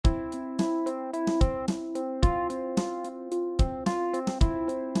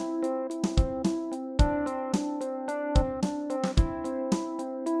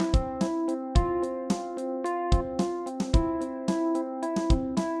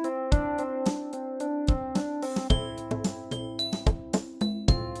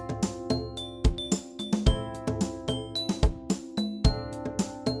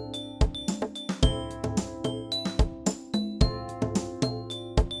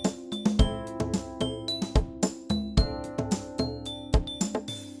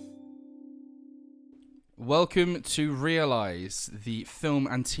Welcome to Realise, the film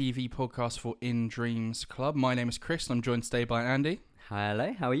and TV podcast for In Dreams Club. My name is Chris and I'm joined today by Andy.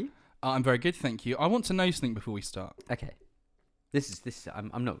 Hello, how are you? I'm very good, thank you. I want to know something before we start. Okay. This is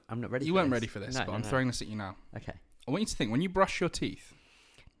I'm not ready You for weren't this. ready for this, No, but no, I'm no. throwing this at you now. Okay. I want you to think, when you brush your teeth,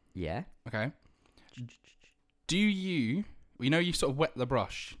 Yeah. okay, do you you sort of wet the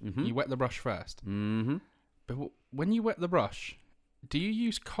brush. Mhm. You wet the brush first. Mm-hmm. But when you wet the brush, do you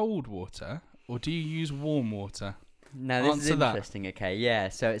use cold water or do you use warm water? Now this Answer is that. interesting. Okay, yeah.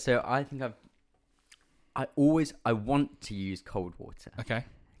 So I think I want to use cold water. Okay.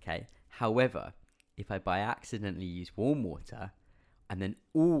 Okay. However, if I by accidentally use warm water, I'm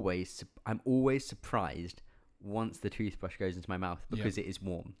always surprised once the toothbrush goes into my mouth because it is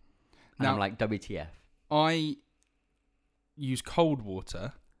warm. And Now- I'm like, WTF? I use cold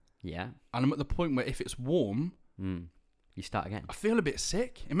water Yeah. and I'm at the point where if it's warm, You start again. I feel a bit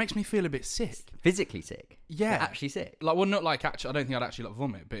sick. It makes me feel a bit sick. Physically sick. Yeah. But actually sick. Like, well, not like actually, I don't think I'd actually like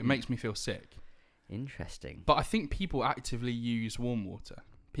vomit, but it makes me feel sick. Interesting. But I think people actively use warm water.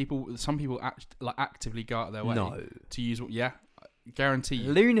 Some people actively go out of their way No. to use. Yeah, guarantee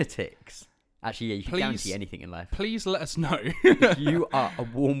you. Lunatics. Actually, yeah, you can Please- guarantee anything in life. Please let us know. If you are a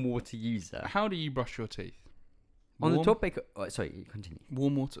warm water user. How do you brush your teeth? On the Warm- topic... sorry, continue.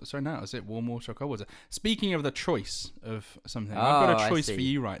 Warm water. Sorry, now is it warm water or cold water? Speaking of the choice of something, Oh, I've got I a choice see. for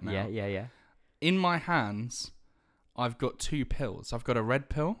you right now. Yeah. In my hands, I've got two pills. I've got a red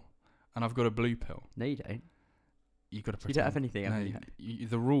pill and I've got a blue pill. No, you don't. You've got to You pretend. don't have anything. No, haven't you?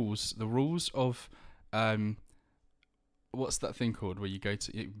 the rules of, what's that thing called where you go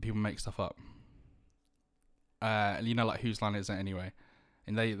to people make stuff up? Like whose line is it anyway?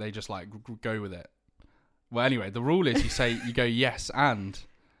 And they just like go with it. Well, anyway, the rule is you go yes and.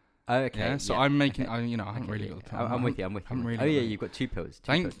 Oh, okay. Yeah, so yeah, I'm making. okay. I haven't Okay, really yeah. got the pill. I'm with you. haven't really Oh, got yeah, the- you've got two pills.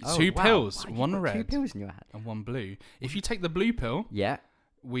 Two wow. pills, Wow, you've one got red. Two pills in your hand. And one blue. If you take the blue pill, Yeah,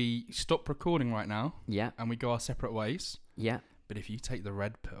 we stop recording right now yeah, and we go our separate ways. yeah. But if you take the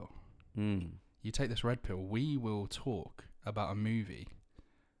red pill, Mm. you take this red pill, we will talk about a movie,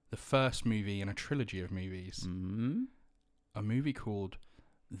 the first movie in a trilogy of movies, Mm. a movie called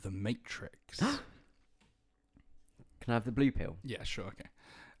The Matrix. Can I have the blue pill? Yeah, sure, okay.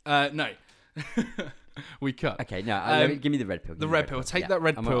 No. We cut. Okay, no, give me the red pill. The red pill. Take that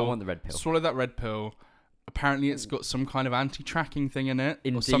red I pill. want the red pill. Swallow that red pill. Apparently it's got some kind of anti-tracking thing in it. Or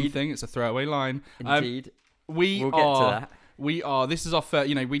Indeed. something. It's a throwaway line. Indeed. We'll We'll get to that. We are. This is our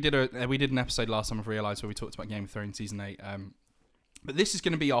first. We did an episode last time of Realise where we talked about Game of Thrones season 8. But this is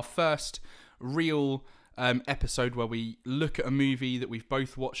going to be our first real episode where we look at a movie that we've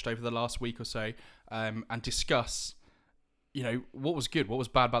both watched over the last week or so, and discuss. What was good, what was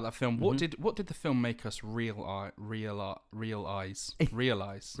bad about that film. Mm-hmm. What did the film make us realize? Realise.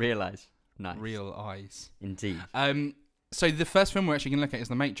 Nice. Realize. Indeed. So the first film we're actually going to look at is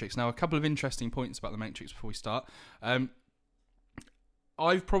The Matrix. Now, a couple of interesting points about The Matrix before we start.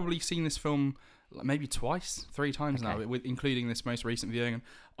 I've probably seen this film maybe twice, 3 times now, including this most recent viewing.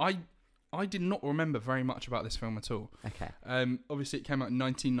 And I did not remember very much about this film at all. Okay. Obviously, it came out in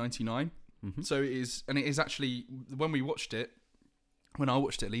 1999. Mm-hmm. So it is actually, when I watched it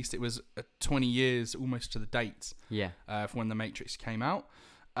at least, it was 20 years almost to the date Yeah. for when The Matrix came out.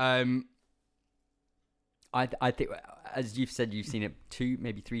 I think, as you've said, you've seen it 2,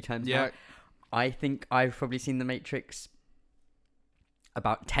 maybe 3 times Yeah. now. I think I've probably seen The Matrix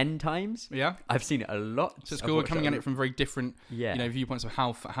about 10 times. Yeah. I've seen it a lot. So it's cool. We're coming at it from very different viewpoints of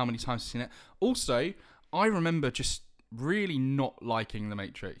how many times you've seen it. Also, I remember just really not liking The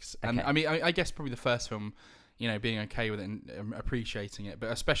Matrix. And Okay. I mean, I guess probably the first film, being okay with it and appreciating it, but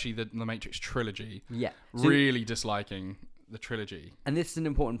especially the Matrix trilogy, Yeah. So- really disliking the trilogy. And this is an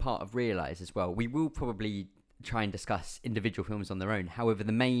important part of Realise as well. We will probably try and discuss individual films on their own. However,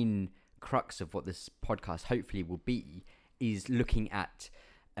 the main crux of what this podcast hopefully will be is looking at,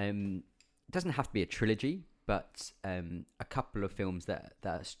 it doesn't have to be a trilogy, but a couple of films that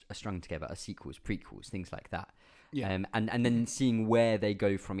are strung together, are sequels, prequels, things like that. Yeah. And then seeing where they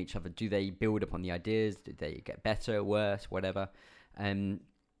go from each other. Do they build upon the ideas? Do they get better, worse, whatever?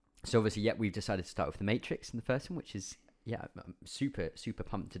 So obviously, we've decided to start with The Matrix in the first one, which is, I'm super, super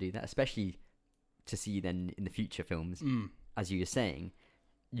pumped to do that, especially to see then in the future films, as you were saying,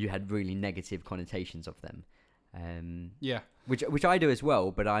 you had really negative connotations of them. Which I do as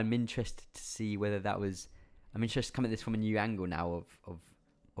well, but I'm interested to see whether that was... I'm interested to come at this from a new angle now of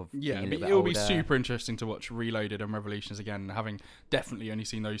of Yeah, being a little it bit will be older. super interesting to watch Reloaded and Revolutions again, having definitely only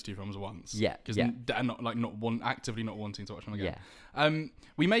seen those two films once. Yeah, because yeah. they're actively not wanting to watch them again. Yeah.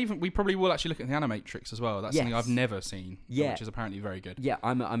 We probably will actually look at the Animatrix as well. That's something I've Yes. never seen, Yeah. which is apparently very good. Yeah,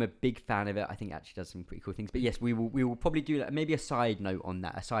 I'm a big fan of it. I think it actually does some pretty cool things. But yes, we will probably do maybe a side note on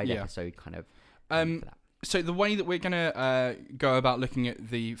that, a side Yeah. episode kind of. For that. So the way that we're gonna go about looking at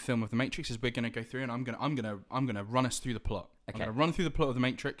the film of The Matrix is we're gonna go through, and I'm gonna run us through the plot. Okay. I'm gonna run through the plot of The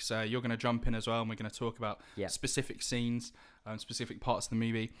Matrix. You're gonna jump in as well, and we're gonna talk about Yeah. specific scenes and specific parts of the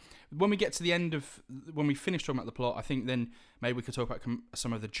movie. When we get to the end of when we finish talking about the plot, I think then maybe we could talk about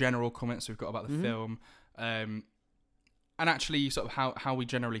some of the general comments we've got about the film, and actually sort of how we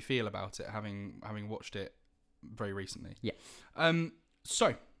generally feel about it, having watched it very recently. Yeah.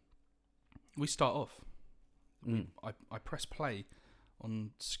 So we start off. Mm. I press play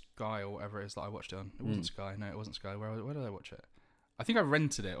on Sky or whatever it is that I watched it on. It wasn't Sky. No, it wasn't Sky. Where did I watch it? I think I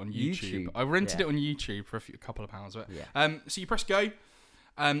rented it on YouTube. I rented it on YouTube for a couple of pounds. But, Yeah. so you press go.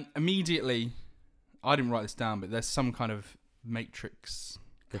 Immediately, I didn't write this down, but there's some kind of Matrix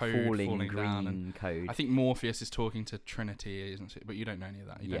The code falling falling down, and green code. I think Morpheus is talking to Trinity, isn't it? But you don't know any of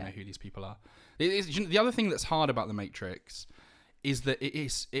that. You don't Yeah. know who these people are. The other thing that's hard about the Matrix is that it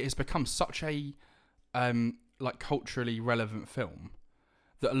has become such a like culturally relevant film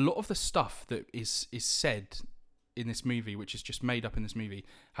that a lot of the stuff that is said in this movie, which is just made up in this movie,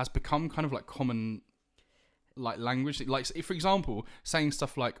 has become kind of like common like language. Like, if, for example, saying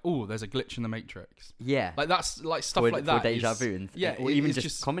stuff like, "Oh, there's a glitch in the Matrix." Yeah. Like that's like stuff for, like for that. deja is- vu and yeah, or it- even it's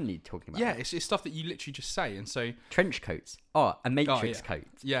just commonly talking about. Yeah, it. it's stuff that you literally just say, and so Trench coats. Oh, a Matrix coat.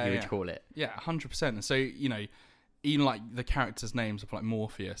 Yeah, you yeah. would call it. yeah, 100%. And so even like the characters' names of like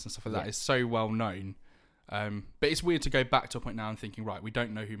Morpheus and stuff like that Yeah. is so well known. But it's weird to go back to a point now and thinking, right, we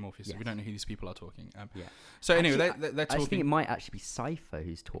don't know who Morpheus is. We Yes. don't know who these people are talking. Yeah. So anyway, Actually, they're I actually think talking. it might actually be Cypher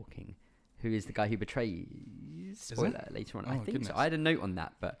who's talking, who is the guy who betrays. Spoiler later on. I Oh, think goodness. so. I had a note on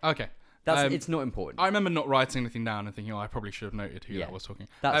that, but Okay, that's it's not important. I remember not writing anything down and thinking, I probably should have noted who Yeah. that was talking.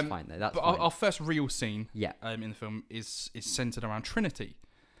 That's fine though. That's But fine. our first real scene Yeah. in the film is centered around Trinity,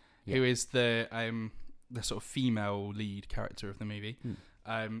 Yeah. who is the sort of female lead character of the movie,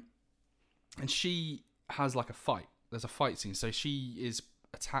 and she has like a fight. There's a fight scene, so she is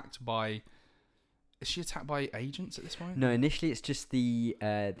attacked by. Is she attacked by agents at this point? No, initially it's just the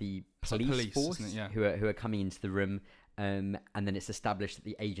It's like police, police, force isn't it? Yeah. who are coming into the room, and then it's established that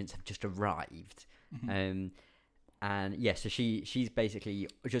the agents have just arrived. Mhm. And yeah, so she's basically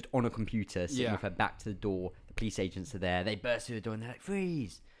just on a computer, sitting Yeah. with her back to the door. The police agents are there. They burst through the door and they're like,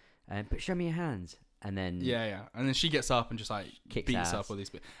 "Freeze!" But show me your hands. And then Yeah, and then she gets up and just like Kicks beats ass. up all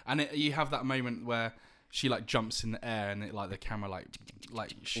these. And you have that moment where she like jumps in the air and it, like the camera like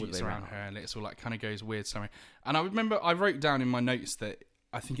shoots way around around. her and it's all like kind of goes weird somewhere. And I remember I wrote down in my notes that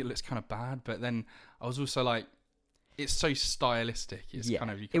I think it looks kind of bad, but then I was also like, it's so stylistic. It's yeah, kind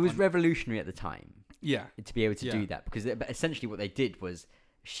of it was revolutionary at the time yeah. to be able to Yeah. do that but essentially what they did was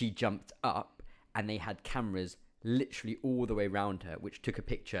she jumped up and they had cameras literally all the way around her, which took a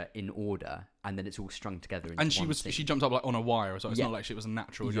picture in order, and then it's all strung together. Into And one scene. she jumped up like on a wire as well. It's Yeah. not like it was a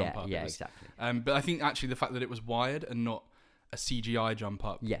natural jump up. Yeah, It was- exactly. But I think actually the fact that it was wired and not a CGI jump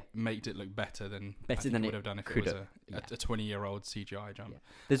up Yeah. made it look better than Better it than would it have done if it could was have. Yeah. a 20-year-old CGI jump. Yeah.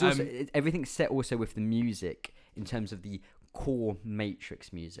 There's also Um, everything's set also with the music in terms of the core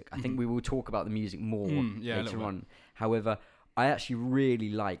Matrix music. I think we will talk about the music more yeah, a little later bit. on. However, I actually really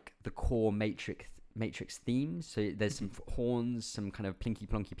like the core Matrix themes. So there's some horns, some kind of plinky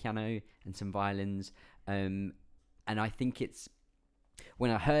plonky piano, and some violins. And I think it's when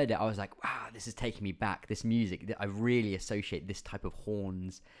I heard it, I was like, wow, this is taking me back. This music that I really associate this type of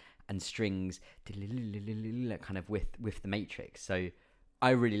horns and strings kind of with the Matrix. So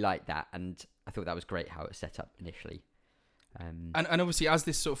I really like that, and I thought that was great how it was set up initially. And obviously, as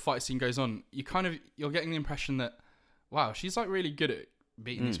this sort of fight scene goes on, you're getting the impression that, wow, she's like really good at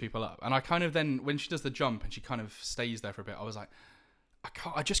beating these people up. And I kind of then, when she does the jump and she kind of stays there for a bit, I was like,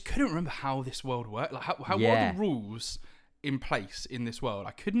 I just couldn't remember how this world worked. Like, what are the rules in place in this world?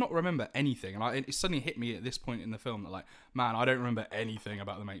 I could not remember anything. And it suddenly hit me at this point in the film that, like, man, I don't remember anything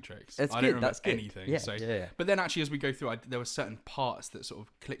about the Matrix. That's I good, don't remember that's good. anything. Yeah, so, yeah. But then actually, as we go through, there were certain parts that sort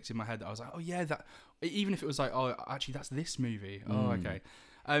of clicked in my head that I was like, oh yeah, that. Even if it was like, oh, actually, that's this movie. Oh, okay.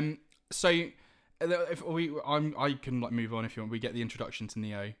 So if I can like move on if you want. We get the introduction to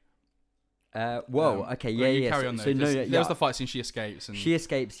Neo. Okay, you yeah. Carry on though. So no, There was the fight scene. She escapes. And she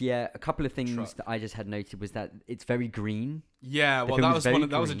escapes. Yeah, a couple of things Truck. that I just had noted was that it's very green. yeah, well, film that is was very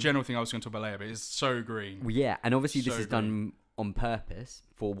that was a green. general thing I was going to talk about later. But it's so green. Well, yeah, and obviously this So is done on purpose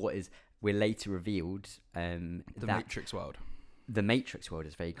for what is we're later revealed. The that Matrix world. the Matrix world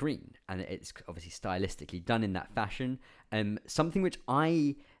is very green, and it's obviously stylistically done in that fashion. Something which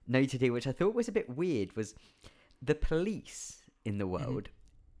I noted here, which I thought was a bit weird, was the police in the world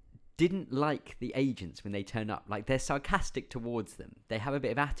didn't like the agents when they turn up. Like, they're sarcastic towards them. They have a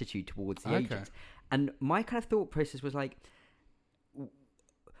bit of attitude towards the agents. And my kind of thought process was like,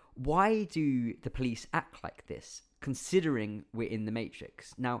 why do the police act like this, considering we're in the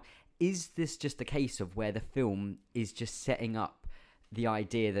Matrix? Now, is this just a case of where the film is just setting up the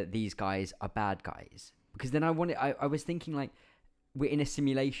idea that these guys are bad guys? Because then I was thinking, like, we're in a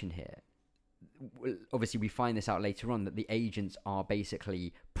simulation here. Obviously, we find this out later on, that the agents are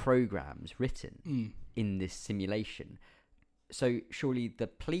basically programs written in this simulation. So surely the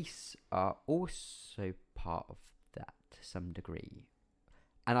police are also part of that to some degree.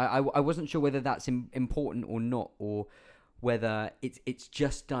 And I wasn't sure whether that's important or not, or whether it's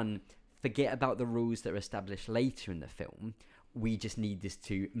just done, forget about the rules that are established later in the film. We just need this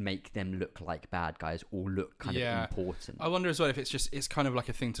to make them look like bad guys or look kind of important. I wonder as well if it's kind of like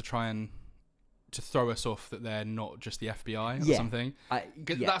a thing to try and to throw us off that they're not just the FBI or something.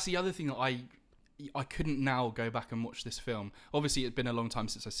 That's the other thing that I couldn't now go back and watch this film. Obviously, it's been a long time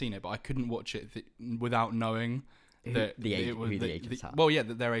since I've seen it, but I couldn't watch it without knowing that the agents are. Well, yeah,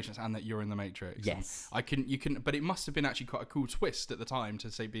 that they're agents and that you're in the Matrix. Yes. And you couldn't, but it must have been actually quite a cool twist at the time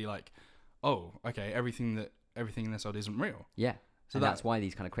to be like, oh, okay, everything in this world isn't real. Yeah. So that's why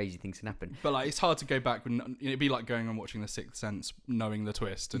these kind of crazy things can happen. But like, it's hard to go back. It'd be like going and watching The Sixth Sense, knowing the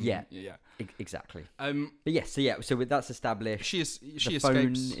twist. And, Exactly. But yes, so that's established. She the escapes.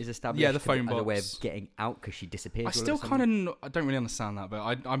 Phone is established. Yeah, the phone as a way of box. getting out because she disappeared. I still kind of I don't really understand that, but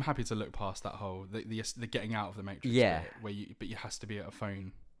I'm happy to look past that whole the getting out of the Matrix. Yeah. But you has to be at a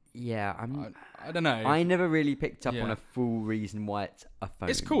phone. Yeah, I don't know. I never really picked up on a full reason why it's a phone.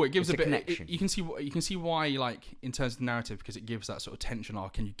 It's cool. It gives a bit connection. You can see why, like, in terms of the narrative, because it gives that sort of tension. Oh,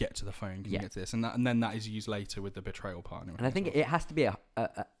 can you get to the phone? Can you get to this? And then that is used later with the betrayal part. And I think it has to be a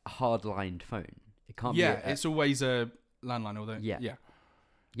hard-lined phone. It can't be. It's always a landline. Although yeah.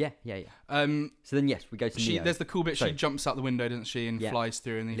 So then yes, we go to Neo. There's the cool bit. She jumps out the window, doesn't she, and flies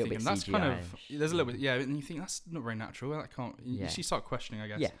through. And you think that's kind of. There's a little bit, and you think that's not very natural. That can't. She start questioning, I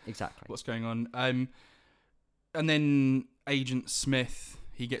guess. Yeah, exactly. What's going on? And then Agent Smith,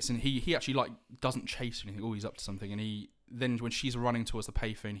 he gets in. He actually like doesn't chase anything. Oh, he's up to something. And then when she's running towards the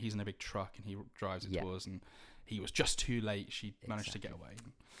payphone, he's in a big truck and he drives it towards. And he was just too late. She managed to get away.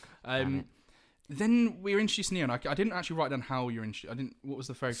 Then we're introduced to Neo. And I didn't actually write down how you're introduced. What was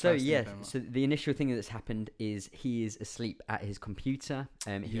the first thing? So the initial thing that's happened is he is asleep at his computer.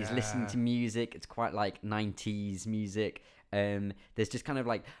 He's listening to music. It's quite like 90s music. There's just kind of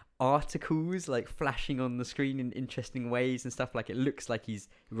like articles like flashing on the screen in interesting ways and stuff. Like, it looks like he's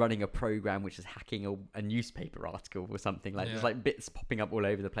running a program which is hacking a newspaper article or something. Like there's like bits popping up all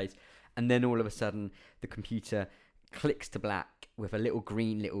over the place. And then all of a sudden the computer clicks to black with a little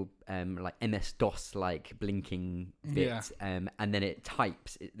green like MS-DOS like blinking bit, and then it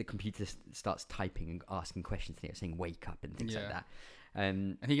types. The computer starts typing and asking questions, saying "wake up" and things like that.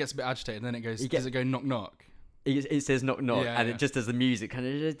 And he gets a bit agitated. And then it goes. Does it go knock knock? It says knock knock, and it just does the music kind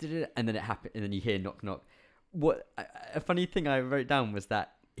of, and then it happens, and then you hear knock knock. What a funny thing I wrote down was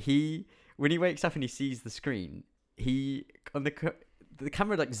that when he wakes up and he sees the screen, the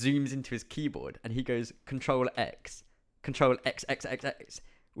camera like zooms into his keyboard and he goes Control X,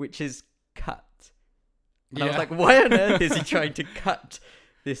 which is cut. And I was like, why on earth is he trying to cut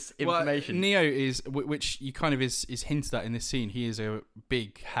this information? Well, Neo is, which you kind of is hinted at in this scene. He is a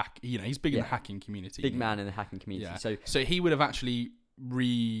big hack. He's big in the hacking community. Big man in the hacking community. Yeah. So he would have actually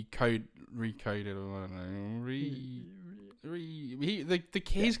recoded. Or I don't know.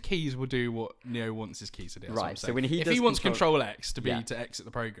 His keys will do what Neo wants his keys to do. Right. So when if he wants Control X to be to exit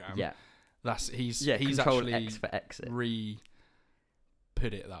the program, he's Control actually X for exit.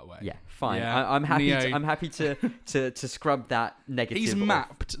 Put it that way. Yeah, fine. Yeah. I'm happy. Neo, I'm happy to scrub that negative. He's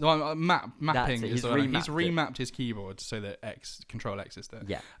mapped. Mapping He's as well. remapped He's remapped his keyboard so that Control X is there.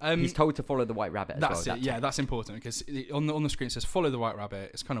 Yeah. He's told to follow the white rabbit. That's it. That's important because on the screen it says follow the white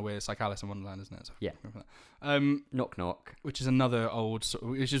rabbit. It's kind of weird. It's like Alice in Wonderland, isn't it? So knock knock. Which is another old.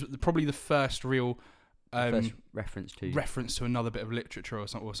 Which is probably the first real. First reference to another bit of literature or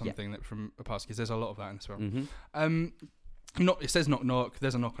something that from a past, because there's a lot of that in this film. Mm-hmm. It says knock knock.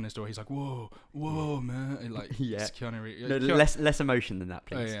 There's a knock on his door. He's like, whoa man. It's Keanu Reeves. No, less emotion than that,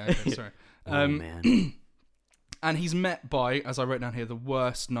 please. Oh yeah, okay, sorry. Man. And he's met by, as I wrote down here, the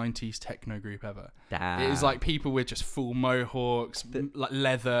worst 90s techno group ever. Damn. It is like people with just full mohawks, like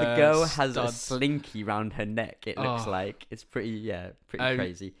leather. The girl has studs. a slinky round her neck. It looks like it's pretty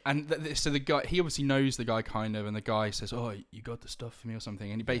crazy. And so the guy, he obviously knows the guy kind of, and the guy says, "Oh, you got the stuff for me or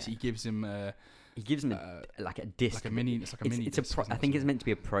something," and he basically gives him. He gives him like a disc. Like a mini. It's like a mini. Disc, I think it's meant to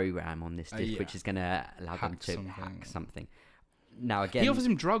be a program on this disc, yeah. which is going to allow them to hack something. Now again, he offers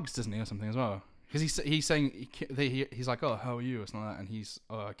him drugs, doesn't he, or something as well? Because he's saying he's like, "Oh, how are you?" or something like that, and he's,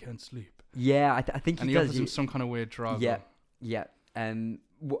 "Oh, I can't sleep." Yeah, I think he does. And he offers him some kind of weird drug. Yeah.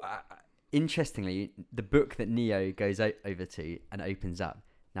 Interestingly, the book that Neo goes over to and opens up.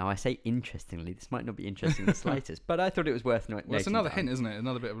 Now, I say interestingly, this might not be interesting in the slightest, but I thought it was worth noting. Well, it's another hint, isn't it?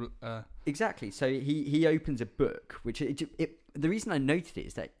 Another bit of... Exactly. So he opens a book, which the reason I noted it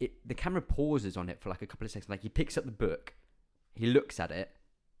is that the camera pauses on it for like a couple of seconds. Like he picks up the book, he looks at it,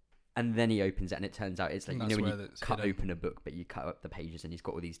 and then he opens it, and it turns out it's like, you know, when you cut open a book, but you cut up the pages, and he's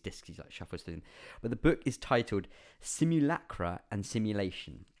got all these discs, he's like shuffles through them. But the book is titled Simulacra and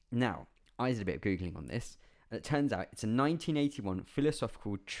Simulation. Now, I did a bit of Googling on this, and it turns out it's a 1981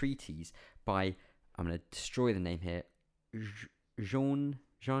 philosophical treatise by, I'm going to destroy the name here, Jean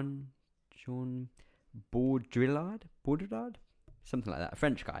Baudrillard? Something like that, a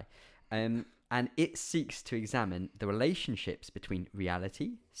French guy. And it seeks to examine the relationships between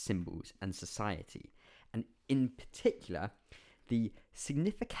reality, symbols, and society. And in particular, the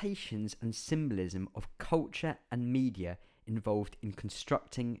significations and symbolism of culture and media involved in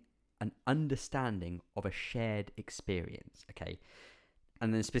constructing an understanding of a shared experience. Okay.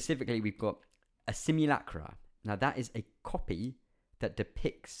 And then specifically, we've got a simulacra. Now, that is a copy that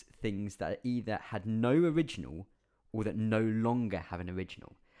depicts things that either had no original or that no longer have an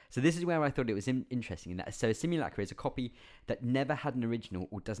original. So this is where I thought it was interesting. In that, so a simulacra is a copy that never had an original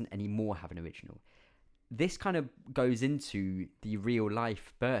or doesn't anymore have an original. This kind of goes into the real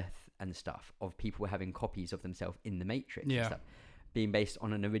life birth and stuff of people having copies of themselves in the Matrix and stuff, being based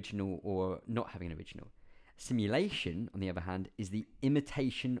on an original or not having an original. Simulation, on the other hand, is the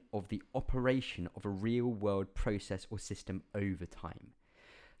imitation of the operation of a real world process or system over time.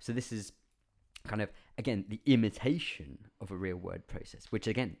 So this is kind of, again, the imitation of a real world process, which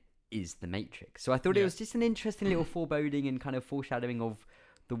again is the Matrix. So I thought it was just an interesting little foreboding and kind of foreshadowing of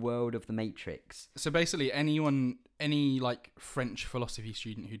the world of the Matrix. So basically, any like French philosophy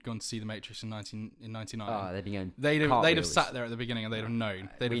student who'd gone to see the Matrix in 1999, they'd be going. They'd have sat there at the beginning and they'd have known.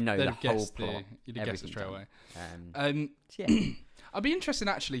 They'd have guessed the whole plot. You'd have guessed it straight away. Yeah. I'd be interested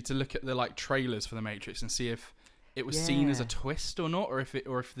actually to look at the like trailers for the Matrix and see if it was seen as a twist or not, or if it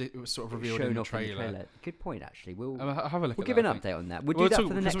was sort of revealed in the trailer. Good point, actually. We'll have a look. We'll give an update on that. We'll do that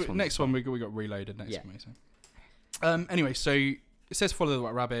for the next one. Next one we got Reloaded next week. So. Anyway, so it says follow the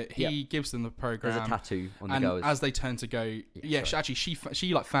White Rabbit. He gives them the program. There's a tattoo on the and girls. as they turn to go,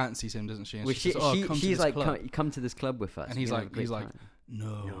 she like fancies him, doesn't she? And she's like, come to this club with us. And he's like,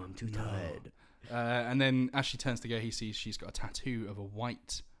 no, I'm too tired. And then as she turns to go, he sees she's got a tattoo of a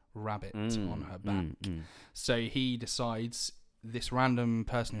white rabbit on her back. So he decides, this random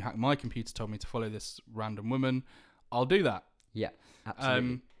person who hacked my computer told me to follow this random woman. I'll do that. Yeah,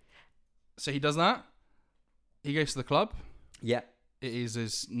 absolutely. So he does that. He goes to the club. Yeah. It is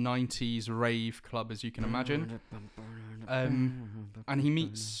as 90s rave club as you can imagine. And he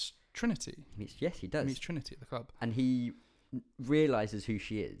meets Trinity. Yes, he does. He meets Trinity at the club. And he realizes who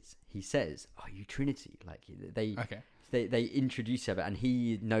she is. He says, "Are you Trinity?" Like they introduce her, and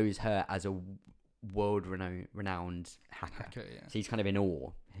he knows her as a world-renowned hacker. So he's kind of in awe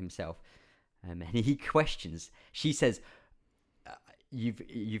himself. And he questions. She says, "You've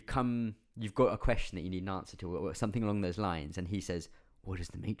got a question that you need an answer to, or something along those lines." And he says, "What is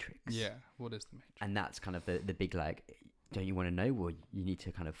the Matrix?" Yeah, what is the Matrix? And that's kind of the big, like, don't you want to know? Well, you need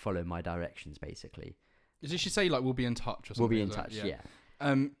to kind of follow my directions, basically. Did she say, like, we'll be in touch or something? We'll be in touch, yeah.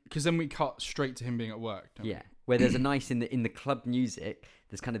 Because then we cut straight to him being at work, don't we? Where there's a nice, in the club music,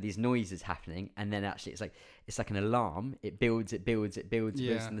 there's kind of these noises happening, and then actually it's like an alarm. It builds, and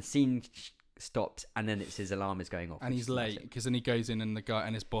the scene stops, and then it's his alarm is going off. And he's late, because then he goes in and the guy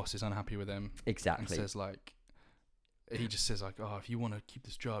and his boss is unhappy with him. Exactly. And says, like, he just says, like, oh, if you want to keep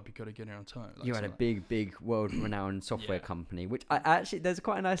this job, you've got to get here on time. Like, you're at a big world-renowned software company, which I actually, there's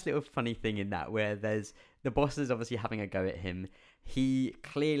quite a nice little funny thing in that, where there's, the boss is obviously having a go at him. He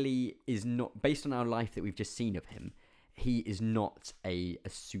clearly is not, based on our life that we've just seen of him, he is not a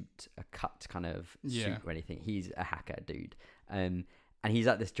suit, a cut kind of suit or anything. He's a hacker dude. And he's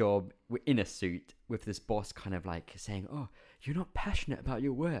at this job in a suit with this boss kind of like saying, "Oh, you're not passionate about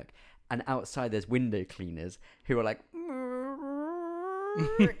your work." And outside there's window cleaners who are like,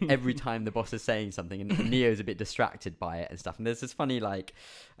 every time the boss is saying something, and Neo's a bit distracted by it and stuff. And there's this funny like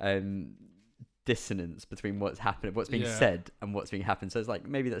dissonance between what's happening, what's being said, and what's being happened. So it's like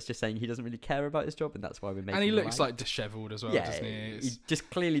maybe that's just saying he doesn't really care about his job, and that's why we're making. And he him looks right. like dishevelled as well, Yeah, doesn't he? he just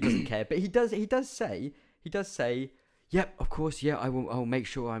clearly doesn't care. But he does say, "Yep, of course, yeah, I'll make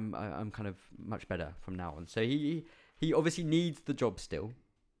sure I'm kind of much better from now on." So he obviously needs the job still,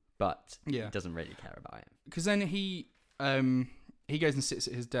 but he doesn't really care about it. Because then he goes and sits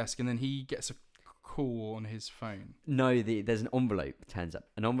at his desk, and then he gets a call on his phone. No, there's an envelope turns up.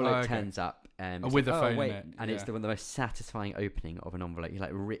 An envelope turns up. With a phone in it. And it's the most satisfying opening of an envelope. He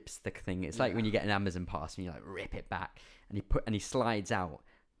like rips the thing. It's like when you get an Amazon parcel and you like rip it back, and he slides out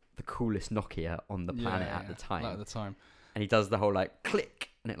the coolest Nokia on the planet at the time. At the time. And he does the whole like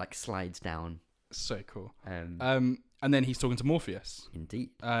click, and it like slides down. So cool. And then he's talking to Morpheus. Indeed.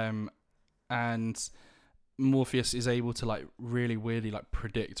 And Morpheus is able to like really weirdly like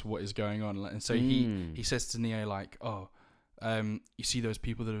predict what is going on, and so he says to Neo like, "Oh, you see those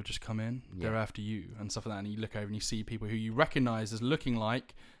people that have just come in? They're after you," and stuff like that. And you look over and you see people who you recognize as looking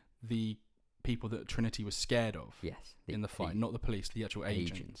like the people that Trinity was scared of. Yes. In the fight, not the police, the actual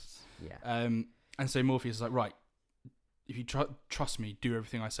agents. Yeah. And so Morpheus is like, right, if you trust me, do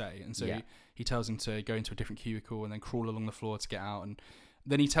everything I say. And so he tells him to go into a different cubicle and then crawl along the floor to get out. And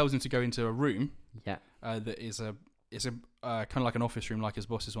then he tells him to go into a room that is a kind of like an office room, like his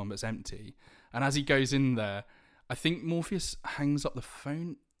boss's one, but it's empty. And as he goes in there, I think Morpheus hangs up the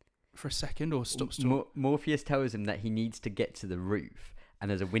phone for a second or stops talking. Morpheus tells him that he needs to get to the roof, and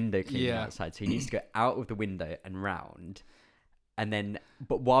there's a window cleaning outside, so he needs to go out of the window and round. And then,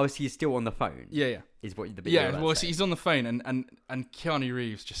 but whilst he's still on the phone, is what the video. Well, he's on the phone, and Keanu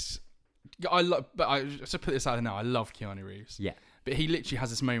Reeves just, but I just put this out there now. I love Keanu Reeves. Yeah, but he literally has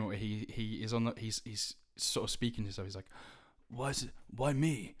this moment where he is on the he's sort of speaking to himself. He's like, why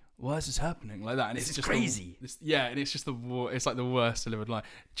me? Why is this happening like that? And it's just crazy. And it's just it's like the worst delivered line.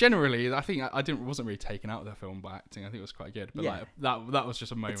 Generally, I think I wasn't really taken out of the film by acting. I think it was quite good, but like that was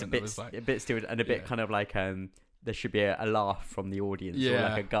just a moment that was like a bit still and a bit kind of like there should be a laugh from the audience or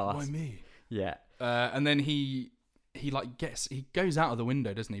like a gasp. Why me? Yeah. And then he goes out of the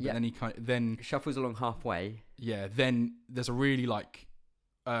window, doesn't he? But then he then shuffles along halfway. Yeah. Then there's a really like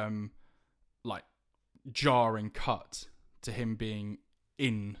jarring cut to him being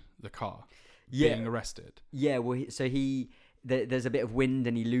in the car, being arrested. Yeah. Well, there's a bit of wind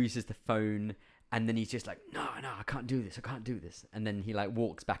and he loses the phone. And then he's just like, no, I can't do this. And then he like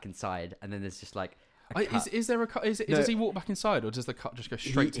walks back inside, and then there's just like. Is there a cut? Does he walk back inside, or does the cut just go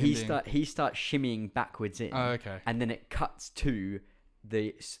straight to him? He starts shimmying backwards in. Oh, okay. And then it cuts to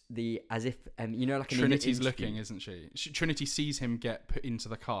the as if like Trinity's looking, isn't she? Trinity sees him get put into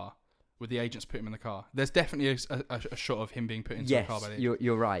the car with the agents put him in the car. There's definitely a shot of him being put into the car by the agents.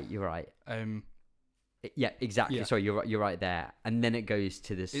 You're right. Yeah, exactly. Yeah. Sorry, you're right there. And then it goes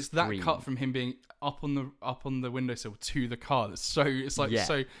to this. It's that cut from him being up on the windowsill to the car. That's so. It's like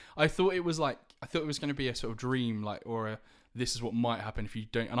so. I thought it was going to be a sort of dream, like or this is what might happen if you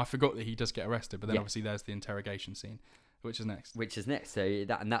don't. And I forgot that he does get arrested. But then obviously there's the interrogation scene, which is next. So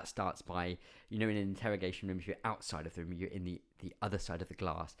that starts by in an interrogation room. If you're outside of the room, you're in the other side of the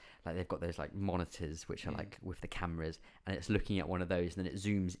glass. Like they've got those like monitors which are like with the cameras, and it's looking at one of those, and then it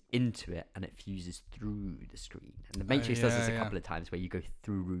zooms into it, and it fuses through the screen. And the Matrix does this a couple of times where you go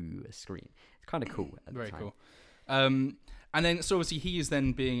through a screen. It's kind of cool. Very cool. And then so obviously he is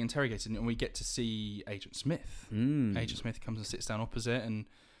then being interrogated, and we get to see Agent Smith. Agent Smith comes and sits down opposite, and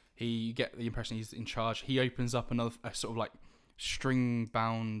you get the impression he's in charge. He opens up a sort of like string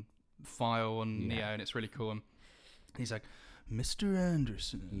bound file on Neo, and it's really cool. And he's like, Mr.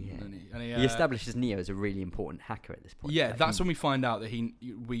 Anderson. Yeah. And he establishes Neo as a really important hacker at this point. Yeah, that's when we find out that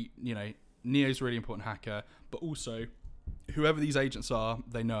Neo's a really important hacker, but also whoever these agents are,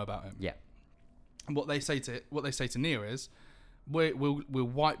 they know about him. Yeah. And what they say to Neo is, we'll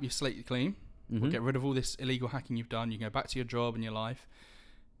wipe your slate clean. Mm-hmm. We'll get rid of all this illegal hacking you've done. You can go back to your job and your life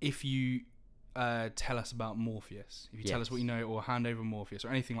if you tell us about Morpheus. If you tell us what you know, or hand over Morpheus, or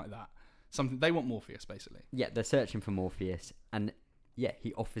anything like that. Something they want Morpheus, basically. Yeah, they're searching for Morpheus, and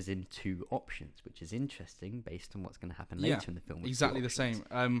he offers him two options, which is interesting based on what's going to happen later in the film. Exactly the same.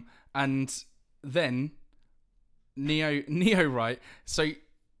 And then Neo, right? So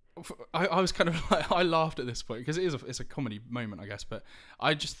I was kind of like, I laughed at this point because it's a comedy moment, I guess. But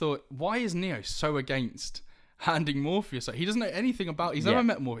I just thought, why is Neo so against handing Morpheus? He doesn't know anything about. He's never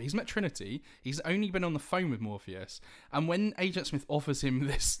met Morpheus. He's met Trinity. He's only been on the phone with Morpheus. And when Agent Smith offers him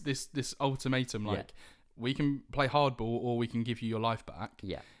this ultimatum, like we can play hardball or we can give you your life back.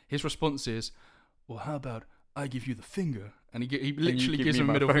 Yeah. His response is, well, how about I give you the finger And he And you literally give gives me him a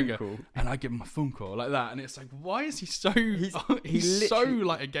my middle phone finger, call. and I give him my phone call like that. And it's like, why is he so? He's He's so literally-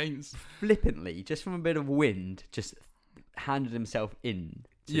 like against. Flippantly, just from a bit of wind, just handed himself in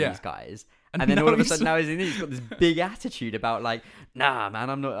to Yeah. these guys. And And then now all of a he's- sudden, now he's got this big attitude about like, nah, man,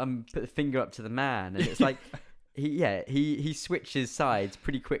 I'm put the finger up to the man, and it's like, he switches sides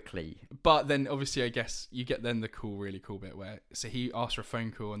pretty quickly. But then obviously, I guess you get then the really cool bit where so he asks for a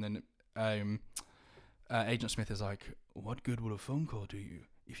phone call, and then Agent Smith is like, "What good will a phone call do you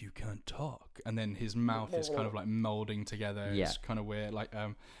if you can't talk?" And then his mouth is kind of like molding together. Yeah. It's kind of weird, like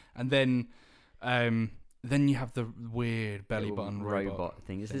and then you have the weird belly Little button robot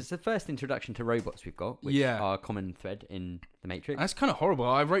thing. This is the first introduction to robots we've got, which Yeah. are a common thread in the Matrix. That's kind of horrible.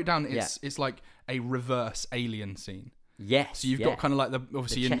 I wrote down it's like a reverse Alien scene. Yes. So you've got kind of like the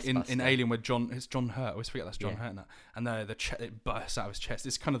obviously chest in buster. Alien where it's John Hurt. I always forget that's John Yeah. Hurt now. And it bursts out of his chest.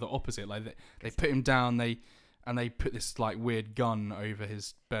 It's kind of the opposite. Like they put him down. They put this like weird gun over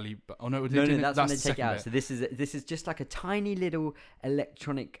his belly. Oh no, No, that's when they the take it second out. bit. So this is just like a tiny little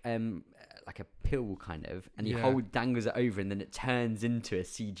electronic, like a pill kind of, and you Yeah. dangles it over, and then it turns into a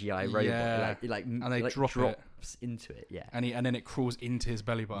CGI robot. Yeah. And they drop it. drops into it. Yeah. And then it crawls into his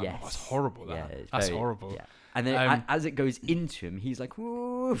belly button. Yes. Oh, that's horrible. Yeah, That's horrible. Yeah. And then as it goes into him, he's like,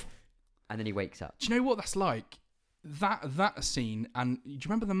 woof, and then he wakes up. Do you know what that's like? That scene, and do you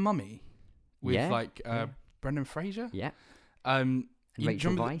remember The Mummy with Brendan Fraser? Yeah. And And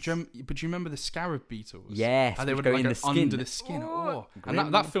Rachel Weisz. but do you remember the scarab beetles? Yes, How they which would go like in go the skin. under the skin. Oh. And that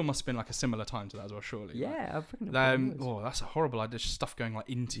Grim. film must have been like a similar time to that as well, surely. Yeah, I freaking Like, that's a horrible idea. Just stuff going like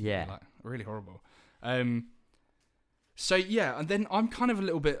into Yeah. you, like really horrible. So yeah, and then I'm kind of a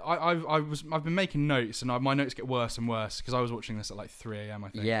little bit. I've been making notes, and my notes get worse and worse because I was watching this at like 3 a.m. I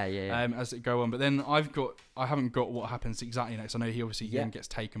think. Yeah. As it go on, but then I haven't got what happens exactly next. I know he obviously then gets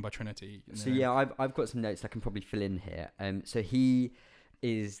taken by Trinity. So yeah, I've got some notes I can probably fill in here. So he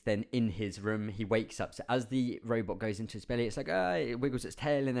is then in his room. He wakes up. So as the robot goes into his belly, it's like it wiggles its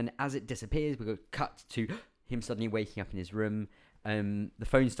tail, and then as it disappears, we go cut to him suddenly waking up in his room. The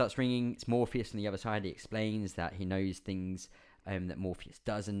phone starts ringing. It's Morpheus on the other side. He explains that he knows things that Morpheus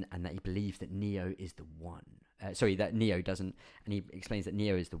doesn't, and that he believes that Neo is the one. That Neo doesn't, and he explains that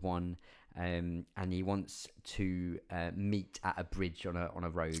Neo is the one, and he wants to meet at a bridge on a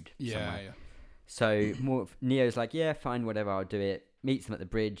road somewhere. Yeah. So Neo's like, yeah, fine, whatever, I'll do it. Meets them at the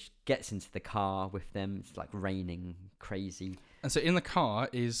bridge, gets into the car with them. It's like raining, crazy. And so in the car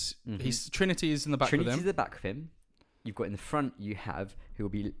is Trinity is in the back Trinity's with at him. the back of him. You've got in the front, you have, who will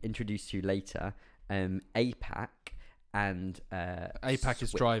be introduced to you later, APAC and APAC is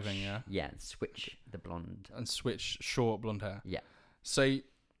Switch. driving, yeah. Yeah, and Switch, the blonde. And Switch, short blonde hair. Yeah. So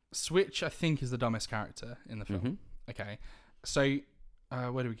Switch, I think, is the dumbest character in the film. Mm-hmm. Okay. So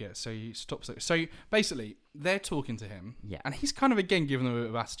where do we get? So he stops. So basically, they're talking to him. Yeah. And he's kind of again giving them a bit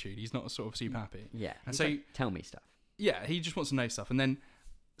of attitude. He's not sort of super happy. Yeah. And He's so like, tell me stuff. yeah, he just wants to know stuff. And then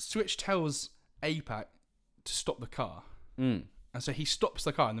Switch tells APAC to stop the car. And so he stops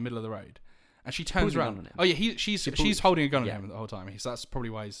the car in the middle of the road, and she turns Pulls a gun around. on him. Oh yeah, she's holding a gun Yeah. on him the whole time. So that's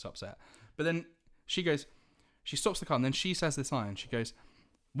probably why he's upset. But then she stops the car, and then she says this line. She goes,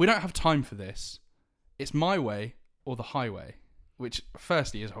 "We don't have time for this. It's my way or the highway." Which,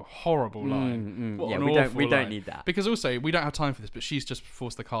 firstly, is a horrible line. What Yeah, an we awful don't line. need that. Because also, we don't have time for this, but she's just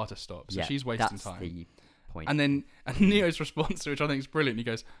forced the car to stop, so Yeah, she's wasting that's time. the point. And then Neo's response, which I think is brilliant, he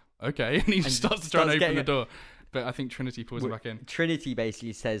goes, "Okay," and he just starts to try and starts open the getting door. But I think Trinity pulls him back in. Trinity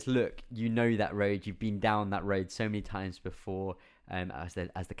basically says, "Look, you know that road. You've been down that road so many times before." As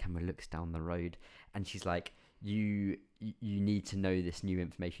the camera looks down the road, and she's like, "You need to know this new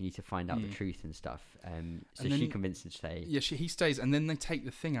information. You need to find out the truth and stuff." So And then she convinces him to say, Yeah, he stays, and then they take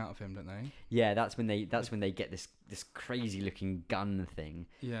the thing out of him, don't they? "Yeah, that's when they get this crazy looking gun thing."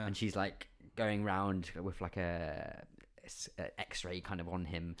 Yeah. And she's like going round with like a X-ray kind of on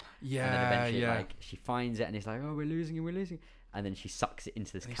him. Yeah, And then eventually, yeah. like, she finds it, and it's like, "Oh, we're losing it." And then she sucks it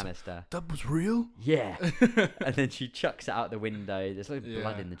into this canister. That was real? Yeah. And then she chucks it out the window. There's loads of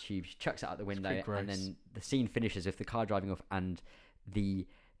blood Yeah. in the tube. She chucks it out the window, pretty gross. and then the scene finishes with the car driving off, and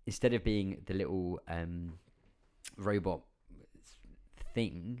instead of being the little robot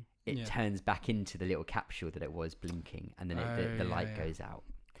thing, it turns back into the little capsule that it was blinking, and then the light goes out.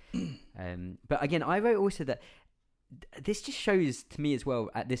 But again, I wrote also that this just shows to me as well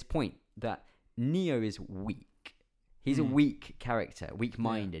at this point that Neo is weak. He's a weak character,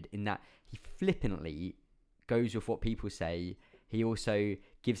 weak-minded, in that he flippantly goes with what people say. He also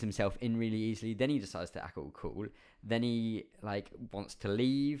gives himself in really easily. Then he decides to act all cool. Then he like wants to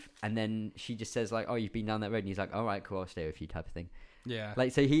leave, and then she just says like, "Oh, you've been down that road," and he's like, "All right, cool, I'll stay with you," type of thing. Yeah.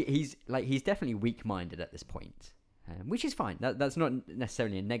 Like, so he's definitely weak-minded at this point. which is fine. That's not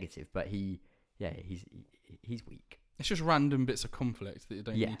necessarily a negative, but he's weak. It's just random bits of conflict that you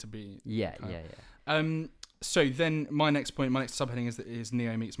don't need to be. Yeah. So then my next subheading is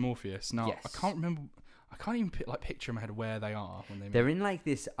Neo meets Morpheus. Now, Yes. I can't even picture in my head where they are when they meet. They're in like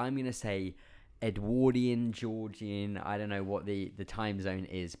this, I'm going to say, Edwardian, Georgian, I don't know what the time zone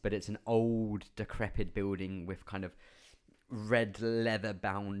is, but it's an old, decrepit building with kind of red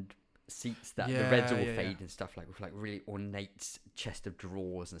leather-bound seats that the reds all fade and stuff, like with like really ornate chest of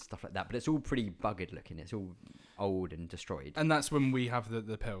drawers and stuff like that. But it's all pretty buggered looking. It's all old and destroyed. And that's when we have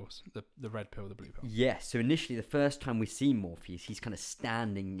the pills, the red pill, the blue pill. Yes. So initially, the first time we see Morpheus, he's kind of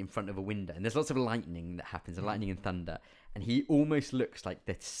standing in front of a window, and there's lots of lightning that happens, lightning and thunder, and he almost looks like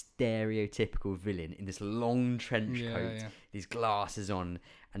the stereotypical villain in this long trench coat, these glasses on,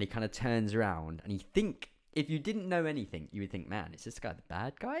 and he kind of turns around, and you think, if you didn't know anything, you would think, man, is this guy the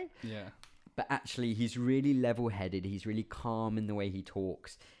bad guy? Yeah. But actually, he's really level-headed. He's really calm in the way he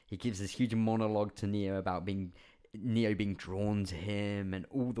talks. He gives this huge monologue to Neo about Neo being drawn to him, and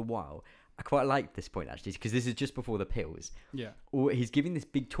all the while, I quite like this point actually, because this is just before the pills. Yeah. Or he's giving this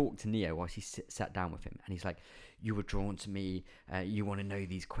big talk to Neo whilst he sat down with him, and he's like, "You were drawn to me. You want to know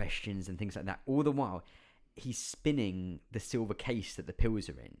these questions and things like that." All the while, he's spinning the silver case that the pills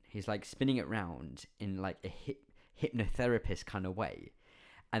are in. He's like spinning it round in like a hypnotherapist kind of way,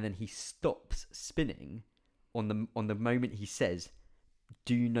 and then he stops spinning on the moment he says,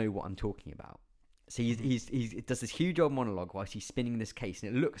 "Do you know what I'm talking about?" So he does this huge old monologue whilst he's spinning this case,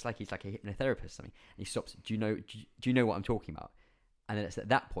 and it looks like he's like a hypnotherapist or something. And he stops. Do you know what I'm talking about? And then it's at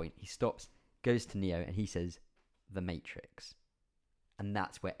that point he stops, goes to Neo, and he says, "The Matrix," and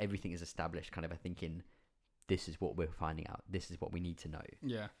that's where everything is established. Kind of, thinking, this is what we're finding out. This is what we need to know.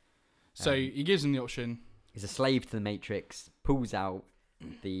 Yeah. So he gives him the option. He's a slave to the Matrix. Pulls out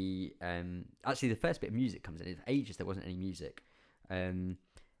the actually the first bit of music comes in. It's ages there wasn't any music.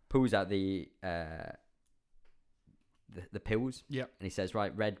 Pulls out the pills. Yep. And he says,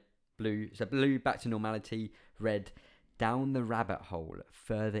 right, red, blue. So blue back to normality. Red down the rabbit hole,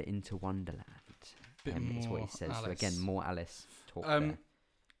 further into Wonderland. Is what he says. Alice. So again, more Alice talk there.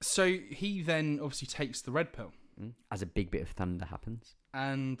 So he then obviously takes the red pill. As a big bit of thunder happens.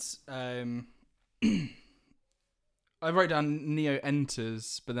 And I wrote down Neo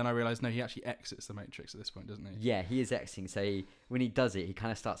enters, but then I realised, no, he actually exits the Matrix at this point, doesn't he? Yeah, he is exiting. So when he does it, he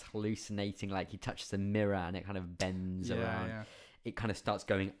kind of starts hallucinating, like he touches a mirror and it kind of bends around. Yeah. It kind of starts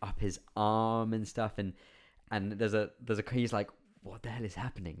going up his arm and stuff. And there's a he's like, what the hell is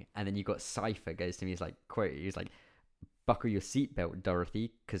happening? And then you got Cypher goes to me, he's like, buckle your seatbelt,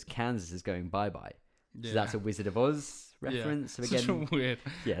 Dorothy, because Kansas is going bye-bye. Yeah. So that's a Wizard of Oz reference. Yeah. So again,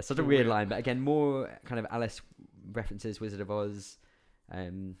 such a weird line. But again, more kind of Alice references, Wizard of Oz.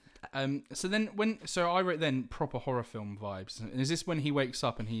 So I wrote then proper horror film vibes. And is this when he wakes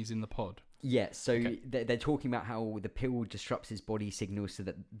up and he's in the pod? Yeah, so they're talking about how the pill disrupts his body signals so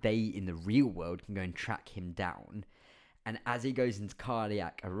that they, in the real world, can go and track him down. And as he goes into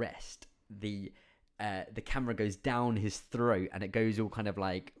cardiac arrest, the camera goes down his throat and it goes all kind of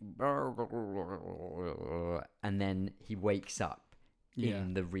like, and then he wakes up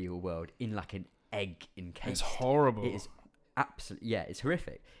in the real world in like an egg encased. It's horrible. It is absolutely, it's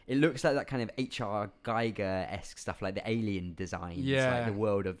horrific. It looks like that kind of H.R. Geiger-esque stuff, like the alien designs, like the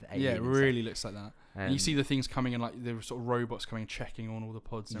world of aliens. Yeah, it really looks like that. And you see the things coming in, like the sort of robots coming and checking on all the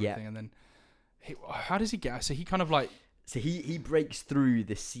pods and everything, and then how does he get? So he kind of like. So he breaks through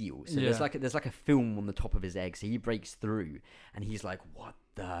the seal. So there's like a film on the top of his egg. So he breaks through, and he's like, "What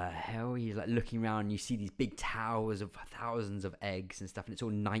the hell?" He's like looking around, and you see these big towers of thousands of eggs and stuff, and it's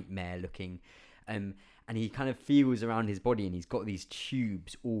all nightmare looking. And he kind of feels around his body, and he's got these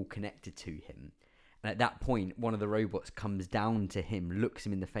tubes all connected to him. And at that point, one of the robots comes down to him, looks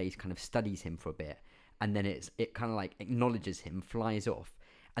him in the face, kind of studies him for a bit, and then it kind of like acknowledges him, flies off.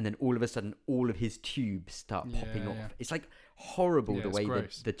 And then all of a sudden, all of his tubes start popping off. It's like horrible the way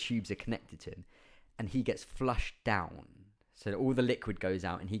the tubes are connected to him. And he gets flushed down. So all the liquid goes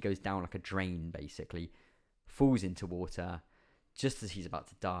out and he goes down like a drain, basically. Falls into water. Just as he's about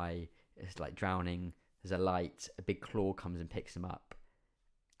to die, it's like drowning. There's a light. A big claw comes and picks him up.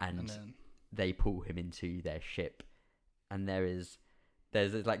 And then they pull him into their ship. And there's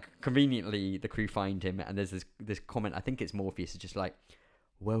like, conveniently, the crew find him. And there's this comment, I think it's Morpheus, is just like,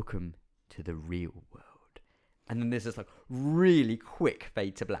 "Welcome to the real world." And then there's this like really quick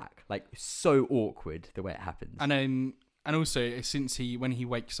fade to black, like so awkward the way it happens. And also since when he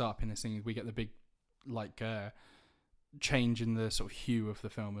wakes up in this thing, we get the big like change in the sort of hue of the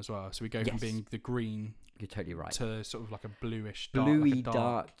film as well. So we go from Yes. being the green You're totally right. to sort of like a bluish, dark, Bluey, like a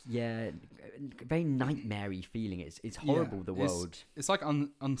dark, yeah, very nightmare-y feeling. It's horrible. The world. It's like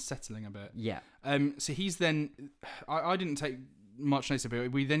unsettling a bit. Yeah. So he's then. I didn't take much notice of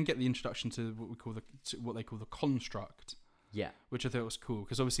it. We then get the introduction to what they call the construct, Yeah. which I thought was cool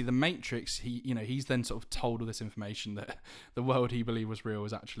because obviously the Matrix. He's then sort of told all this information that the world he believed was real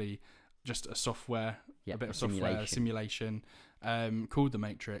was actually just a software, Yeah. a bit of software simulation called the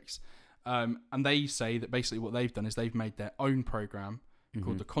Matrix. And they say that basically what they've done is they've made their own program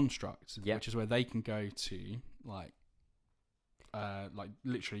called the Construct, Yep. which is where they can go to like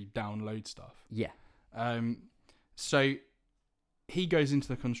literally download stuff. Yeah. So he goes into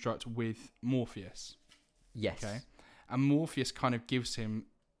the Construct with Morpheus, Yes. okay, and Morpheus kind of gives him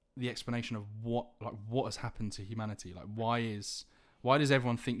the explanation of what has happened to humanity. Like why does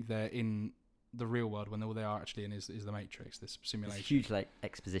everyone think they're in the real world when all they are actually in is the Matrix, this simulation. It's a huge like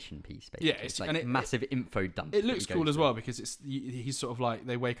exposition piece, basically. Yeah, it's it's- like and it- massive info dump. It that looks he cool goes as through. well because he's sort of like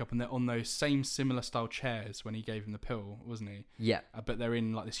they wake up and they're on those same similar style chairs when he gave him the pill, wasn't he? Yeah. But they're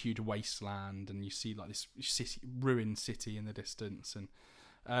in like this huge wasteland, and you see like this ruined city in the distance,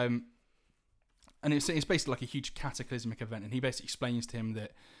 and it's basically like a huge cataclysmic event. And he basically explains to him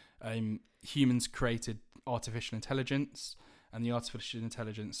that humans created artificial intelligence, and the artificial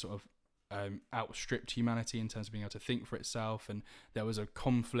intelligence sort of outstripped humanity in terms of being able to think for itself, and there was a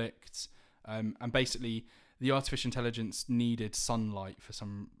conflict, and basically the artificial intelligence needed sunlight for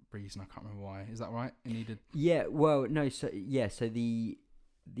some reason. I can't remember why. Is that right? It needed. Yeah. Well, no. So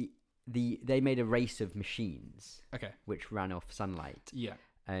they made a race of machines Okay. which ran off sunlight. Yeah.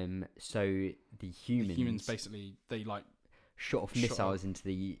 So the humans basically they like shot off shot missiles into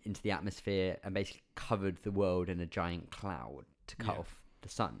the atmosphere and basically covered the world in a giant cloud to cut Yeah. off the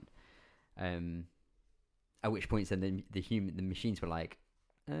sun. At which point, then the machines were like,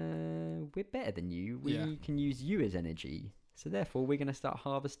 "We're better than you. We Yeah. can use you as energy. So therefore, we're going to start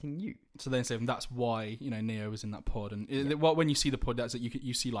harvesting you." So then say that's why Neo was in that pod, and Yeah. when you see the pod, that's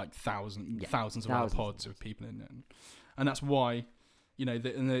you see like thousands of Thousands other pods of people in it, and that's why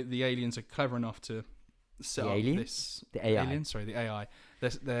the aliens are clever enough to set The up aliens? this The AI. alien. Sorry, the AI.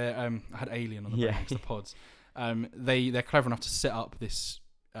 They're I had alien on the Yeah. brain, it's the pods. They're clever enough to set up this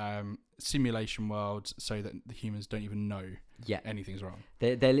simulation world so that the humans don't even know Yeah, anything's wrong.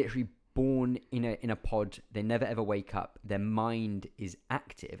 they're literally born in a pod. They never ever wake up. Their mind is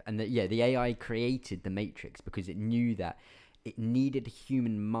active, and the AI created the Matrix because it knew that it needed a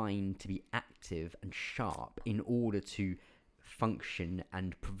human mind to be active and sharp in order to function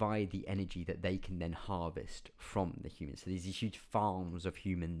and provide the energy that they can then harvest from the humans. So there's these huge farms of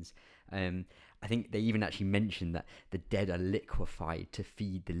humans. I think they even actually mentioned that the dead are liquefied to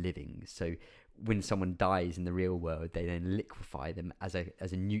feed the living. So when someone dies in the real world, they then liquefy them as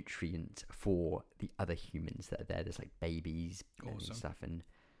a nutrient for the other humans that are there. There's like babies and Awesome. stuff, and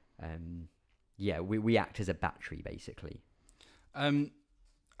we act as a battery basically. And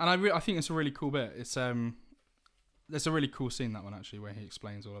I think it's a really cool bit. It's there's a really cool scene, that one actually, where he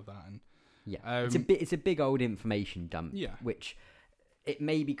explains all of that, and Yeah, it's a big old information dump. Yeah. Which it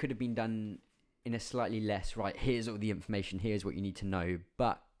maybe could have been done in a slightly less right. Here's all the information. Here's what you need to know.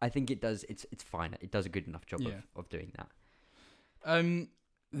 But I think it does. It's fine. It does a good enough job Yeah. of doing that.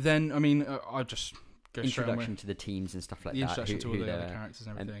 Then I mean, I'll just go straight on Introduction to the teams and stuff like the that. introduction to all the they're- other characters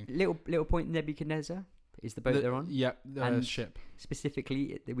and everything. Little point. Nebuchadnezzar is the boat they're on. Yeah, the And ship.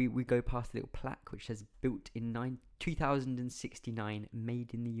 Specifically, we go past a little plaque which says "Built in 2069,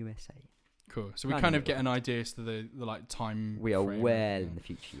 made in the USA." Cool. So we I kind know of get that. an idea as to the like time. We are frame and well everything. in the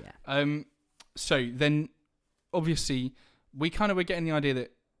future. Yeah. So then, obviously, we're getting the idea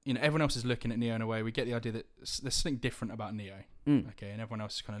that everyone else is looking at Neo in a way. We get the idea that there's something different about Neo. Mm. Okay, and everyone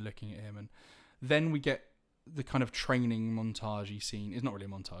else is kind of looking at him, and then we get the kind of training montage scene. It's not really a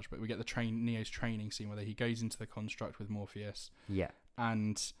montage, but we get Neo's training scene where he goes into the construct with Morpheus, Yeah.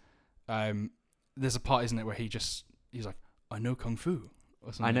 and there's a part, isn't it, where he's like, "I know kung fu,"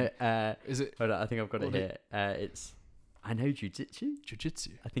 or something. I know. Is it Hold on, I think I've got What it here. It's I know jujitsu.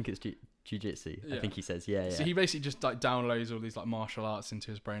 jiu-jitsu? I think it's jujitsu. Yeah. I think he says, yeah. So he basically just like downloads all these like martial arts into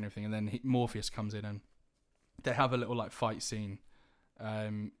his brain and everything, and then Morpheus comes in and they have a little like fight scene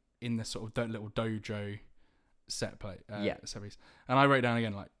in the sort of little dojo set piece. And I wrote down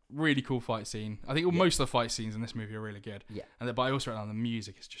again like really cool fight scene. I think most of the fight scenes in this movie are really good. Yeah. But I also wrote down the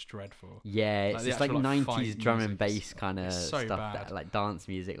music is just dreadful. Yeah, Like it's the just like actual, like, 90s fight drum and music bass is- kind of it's so stuff, bad. that, like dance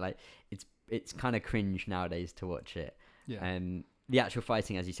music. Like it's kind of cringe nowadays to watch it. Yeah. The actual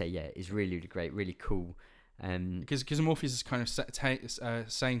fighting, as you say, is really, really great, really cool. Because Morpheus is kind of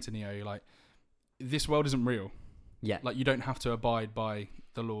saying to Neo like, this world isn't real. Yeah, Like, you don't have to abide by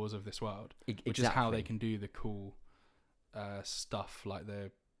the laws of this world, which is how they can do the cool stuff, like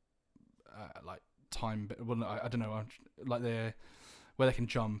the like time. Well, no, I don't know, like the where they can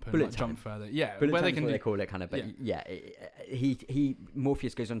jump and like, jump further. Yeah, bullet where time they is can what do. they call it, kind of. But he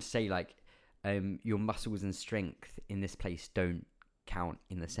Morpheus goes on to say like, your muscles and strength in this place don't count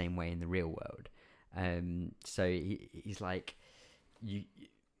in the same way in the real world. So he's like,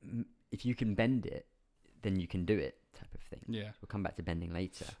 if you can bend it, then you can do it, type of thing. Yeah. We'll come back to bending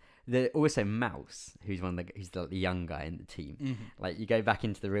later. Also Mouse, who's who's the young guy in the team. Mm-hmm. Like, you go back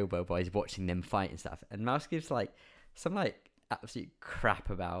into the real world while he's watching them fight and stuff, and Mouse gives like some like absolute crap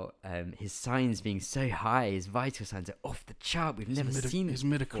about his signs being so high, his vital signs are off the chart. We've never seen his it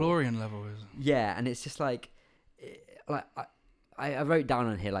before. midichlorian level is. Yeah, and it's just like I wrote down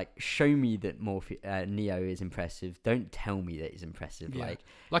on here, like, show me that Neo is impressive. Don't tell me that he's impressive. Yeah.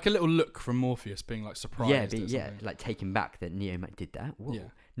 Like a little look from Morpheus being like surprised. like taken back that Neo did that. Whoa. Yeah.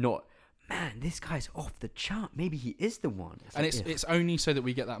 Not, man, this guy's off the chart. Maybe he is the one. And it's only so that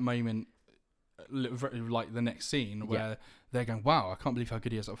we get that moment, like the next scene where they're going, wow, I can't believe how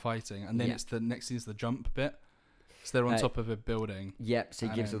good he is at fighting. And then it's the next scene is the jump bit. So they're on top of a building. Yep. So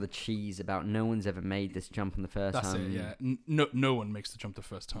he gives all the cheese about no one's ever made this jump on the first time. That's it. Yeah. No one makes the jump the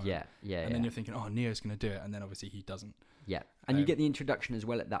first time. Yeah. And then you're thinking, oh, Neo's going to do it, and then obviously he doesn't. Yeah. And you get the introduction as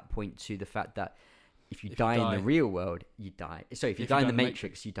well at that point to the fact that if you die in the real world, you die. So if you die in the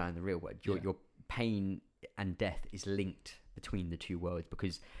Matrix, you die in the real world. Your pain and death is linked between the two worlds,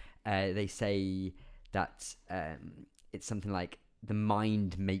 because they say that it's something like the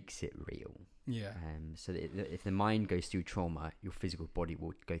mind makes it real. Yeah. So if the mind goes through trauma, your physical body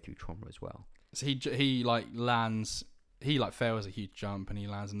will go through trauma as well. So he like lands. He like fails a huge jump and he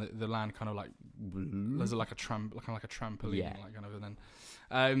lands, and the land kind of like there's like a trampoline, like kind of,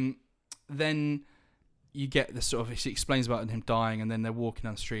 and then you get the sort of, she explains about him dying, and then they're walking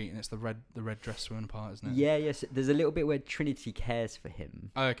down the street, and it's the red dress woman part, isn't it? Yeah, yes. There's a little bit where Trinity cares for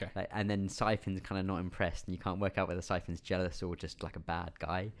him. Oh, okay. Like, and then Siphon's kind of not impressed, and you can't work out whether Siphon's jealous or just like a bad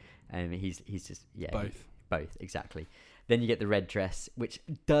guy. He's just both exactly. Then you get the red dress, which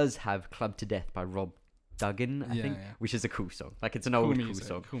does have "Club to Death" by Rob Duggan, I think, which is a cool song. Like, it's an old cool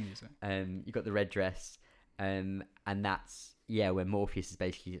song. Cool music. You got the red dress, and that's where Morpheus is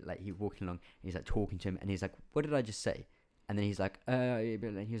basically like, he's walking along, and he's like talking to him, and he's like, "What did I just say?" And then he's like,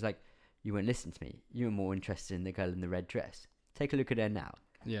 and he was like, "You won't listen to me. You were more interested in the girl in the red dress. Take a look at her now."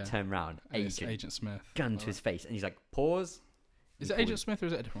 Yeah. Turn around. Agent Smith. Gun to his face, and he's like, "Pause." Is it Agent Smith or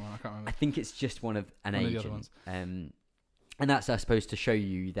is it a different one? I can't remember. I think it's just one of an agent. Of the other ones. And that's, I suppose, to show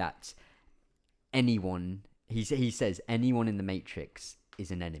you that anyone, he says, anyone in the Matrix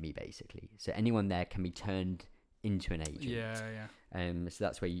is an enemy, basically. So anyone there can be turned into an agent. Yeah. So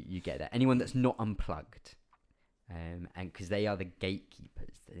that's where you get that. Anyone that's not unplugged, and because they are the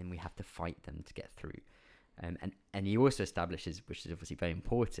gatekeepers, then we have to fight them to get through. And he also establishes, which is obviously very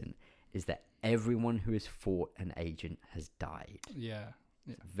important, is that everyone who has fought an agent has died. Yeah.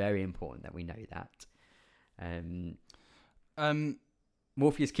 It's very important that we know that.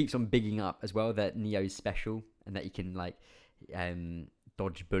 Morpheus keeps on bigging up as well that Neo's special, and that he can like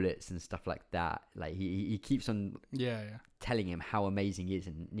dodge bullets and stuff like that. Like, he keeps on telling him how amazing he is,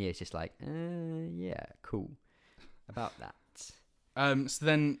 and Neo's just like, yeah, cool about that. So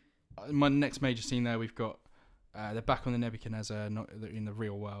then my next major scene there, we've got they're back on the Nebuchadnezzar, not in the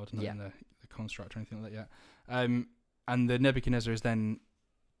real world, not in the construct or anything like that yet. And the Nebuchadnezzar is then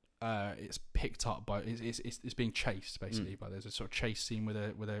it's picked up by it's being chased basically by, there's a sort of chase scene with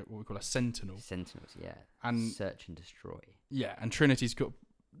a what we call a sentinel. Sentinels, yeah. And search and destroy. Yeah, and Trinity's got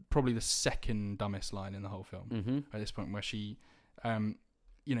probably the second dumbest line in the whole film at this point, where she,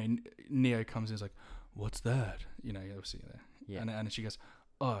 Neo comes in and is like, "What's that?" Obviously there. Yeah. And she goes,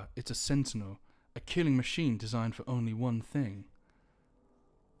 "Oh, it's a sentinel, a killing machine designed for only one thing."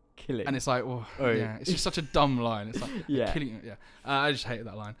 Killing. And it's like, it's just such a dumb line. It's like, killing. Yeah. I just hated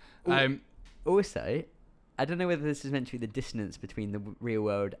that line. Also, I don't know whether this is meant to be the dissonance between the real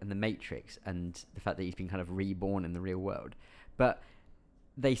world and the Matrix, and the fact that he's been kind of reborn in the real world, but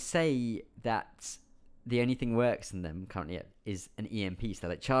they say that the only thing works in them currently is an EMP. So they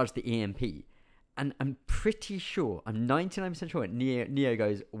like charge the EMP, and I'm pretty sure, I'm 99% sure, Neo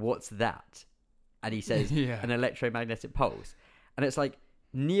goes, "What's that?" And he says, "An electromagnetic pulse." And it's like,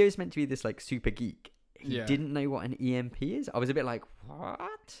 Neo's meant to be this like super geek. He didn't know what an EMP is. I was a bit like,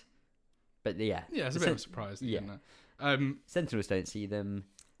 what? But it's a bit of a surprise. Sentinels don't see them.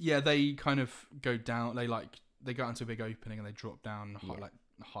 Yeah, they kind of go down. They go into a big opening and they drop down, and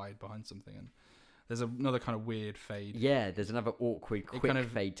hide behind something. And there's another kind of weird fade. Yeah, there's another awkward quick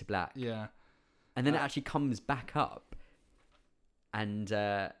fade to black. Yeah, and then it actually comes back up, and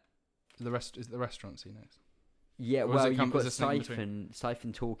the restaurant scene next. yeah, Or does well, it come- you've got is there something in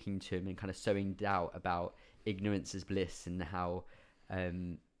Siphon talking to him and kind of sowing doubt about ignorance is bliss and how.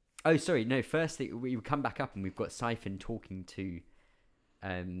 Oh, sorry, no. First, we come back up and we've got Siphon talking to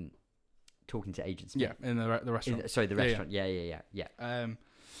Agent Smith. Yeah, in the restaurant. Sorry, the Yeah, yeah. restaurant. Yeah.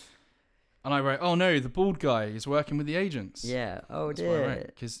 And I wrote, oh no, the bald guy is working with the agents. Yeah. Oh That's what I dear. wrote,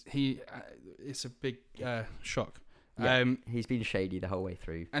 because it's a big shock. Yeah, he's been shady the whole way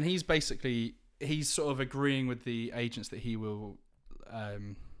through. And he's sort of agreeing with the agents that he will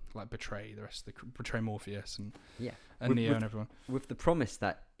betray the rest of betray Morpheus and Neo and everyone, with the promise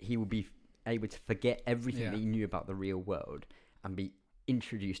that he will be able to forget everything Yeah. that he knew about the real world and be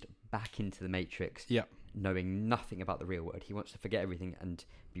introduced back into the Matrix. Yeah. Knowing nothing about the real world, he wants to forget everything and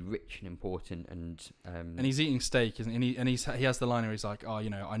be rich and important. And he's eating steak, isn't he? And he has the line where he's like, "Oh,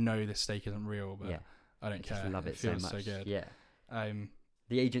 I know this steak isn't real, but yeah, I don't I just care. love it so feels much. so good." Yeah. Um,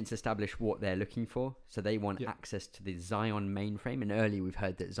 The agents establish what they're looking for, so they want Yeah. access to the Zion mainframe. And earlier we've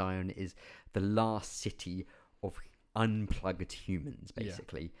heard that Zion is the last city of unplugged humans, Yeah.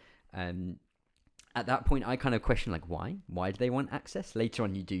 basically. At that point, I kind of question, like, why? Why do they want access? Later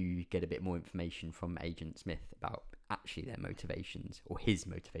on, you do get a bit more information from Agent Smith about actually their motivations, or his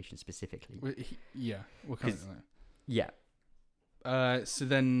motivations specifically. we'll come to that. Yeah. So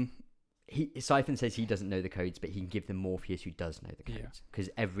then, Siphon says he doesn't know the codes, but he can give them Morpheus, who does know the Yeah. codes. Because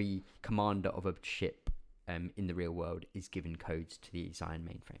every commander of a ship in the real world is given codes to the Zion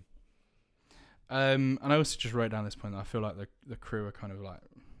mainframe. and I also just wrote down this point that I feel like the crew are kind of like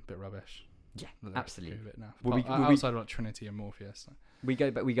a bit rubbish. Yeah, The absolutely. crew a bit now. Well, Outside of like Trinity and Morpheus. We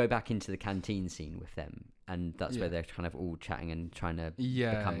go back into the canteen scene with them, and that's Yeah. where they're kind of all chatting and trying to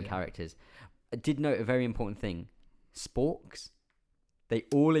Yeah. become characters. I did note a very important thing: sporks. They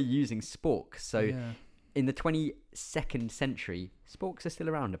all are using sporks. So yeah. in the 22nd century, sporks are still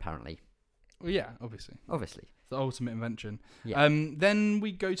around, apparently. Well, yeah, obviously. Obviously. It's the ultimate invention. Yeah. Then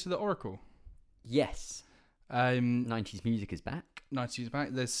we go to the Oracle. Yes. 90s music is back. 90s back.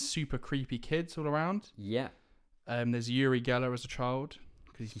 There's super creepy kids all around. Yeah. There's Uri Geller as a child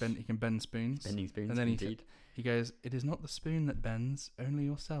because he can bend spoons. Bending spoons, And then indeed. he goes, "It is not the spoon that bends, only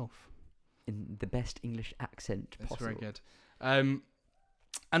yourself." In the best English accent That's possible. very good.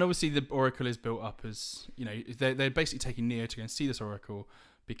 And obviously the Oracle is built up as, they're basically taking Neo to go and see this Oracle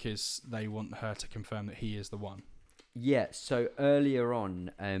because they want her to confirm that he is the one. Yeah, so earlier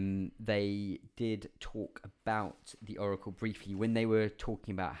on, they did talk about the Oracle briefly. When they were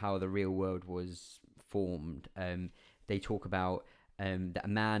talking about how the real world was formed, they talk about that a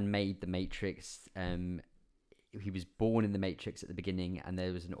man made the Matrix. He was born in the Matrix at the beginning, and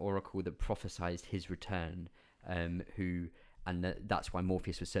there was an Oracle that prophesied his return, that's why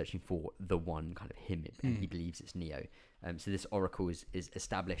Morpheus was searching for the one, kind of him, and he believes it's Neo. So this Oracle is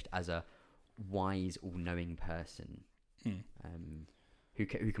established as a wise, all-knowing person who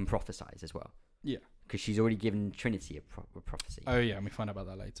can prophesize as well. Yeah. Because she's already given Trinity a prophecy. Oh yeah, and we find out about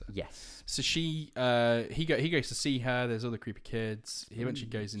that later. Yes. So he goes to see her. There's other creepy kids. He eventually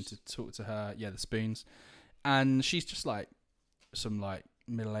goes in to talk to her. Yeah, the spoons, and she's just like some like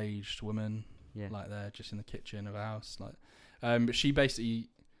middle-aged woman, like they're just in the kitchen of a house. Like, but she basically,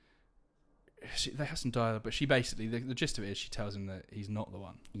 they have some dialogue. But she basically, the gist of it is, she tells him that he's not the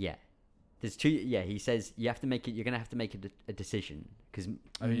one. Yeah. There's two. Yeah, he says you have to make it. You're gonna have to make a decision because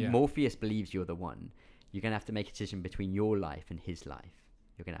Morpheus believes you're the one. You're gonna have to make a decision between your life and his life.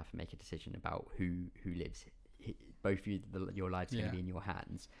 You're gonna have to make a decision about who lives. Both of you, your lives are gonna be in your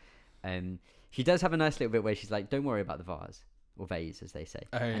hands. She does have a nice little bit where she's like, "Don't worry about the vase or vase, as they say,"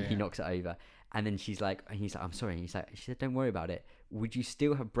 and he knocks it over. And then he's like, "I'm sorry." And she said, "Don't worry about it. Would you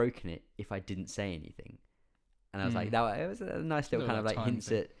still have broken it if I didn't say anything?" And I was like, it was a nice little kind of like hints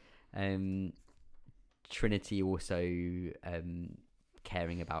thing. at Trinity also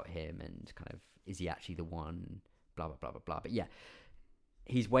caring about him and kind of, is he actually the one? Blah blah blah blah blah. But yeah,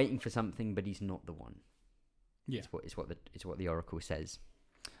 he's waiting for something, but he's not the one. Yeah, it's what the Oracle says.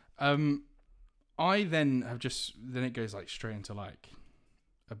 I then it goes like straight into like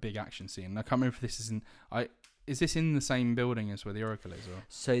a big action scene. I can't remember if this is is this in the same building as where the Oracle is? Or?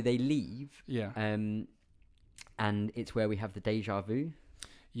 So they leave. Yeah. And it's where we have the deja vu.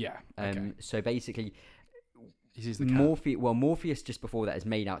 Yeah. Okay. So basically, he sees the Morpheus just before that is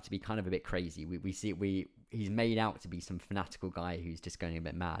made out to be kind of a bit crazy. He's made out to be some fanatical guy who's just going a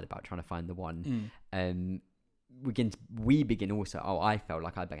bit mad about trying to find the one. We begin also. I felt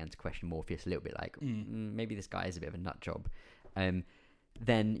like I began to question Morpheus a little bit, like maybe this guy is a bit of a nut job.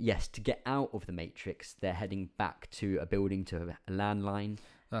 Then yes, to get out of the Matrix, they're heading back to a building, to a landline.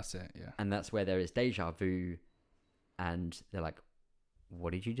 That's it. Yeah. And that's where there is deja vu, and they're like,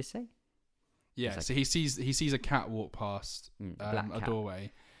 "What did you just say?" Yeah. like- So he sees a cat walk past Black a cat.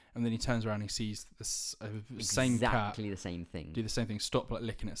 doorway, and then he turns around and he sees the same cat Exactly the same thing. do the same thing, stop like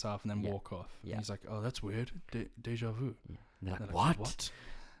licking itself, and then Yeah. walk off. Yeah. And he's like, "Oh, that's weird. Deja vu." Yeah. And they're And like, they're "What?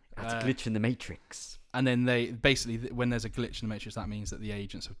 That's a glitch in the Matrix." And then they basically, when there's a glitch in the Matrix, that means that the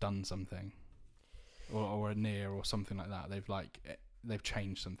agents have done something, or a near or something like that. They've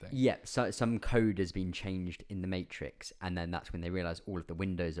changed something. Yeah, so some code has been changed in the Matrix, and then that's when they realize all of the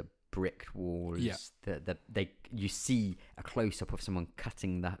windows are bricked walls. Yeah. You see a close up of someone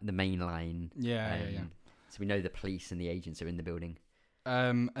cutting the main line. Yeah. So we know the police and the agents are in the building.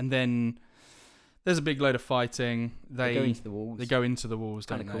 And then there's a big load of fighting. They go into the walls. They go into the walls,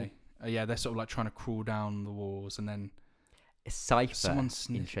 don't Kinda cool. they? Yeah, they're sort of like trying to crawl down the walls, and then Cypher, someone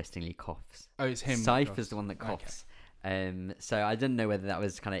sniff- interestingly, coughs. oh, it's him. that Cypher's coughs. the one that Okay. coughs. So I didn't know whether that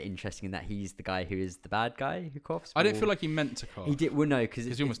was kind of interesting in that he's the guy who is the bad guy who coughs. I didn't or- feel like he meant to cough. he did. Well, no, because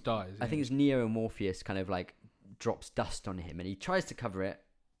because he almost dies. I think it's Neo and Morpheus kind of like drops dust on him, and he tries to cover it,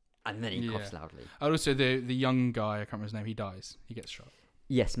 and then he coughs loudly. And also the young guy, I can't remember his name. He dies. He gets shot.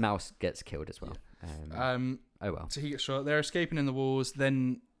 Yes, Mouse gets killed as well. Oh well. So he gets shot. They're escaping in the walls.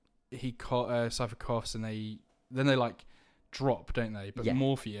 Then Cypher coughs, and they like drop, don't they? But Yeah.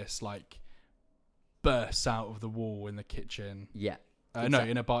 Morpheus like bursts out of the wall in the kitchen. Yeah. No, It's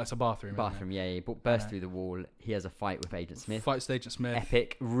in it's a bathroom. isn't it? Bathroom. Yeah, he bursts through the wall. He has a fight with Agent Smith. Fights Agent Smith,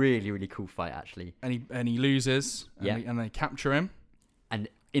 Epic, really, really cool fight actually. and he loses. Yeah. And they capture him. And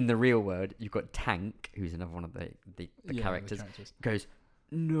in the real world, you've got Tank, who's another one of the Yeah, characters. Goes,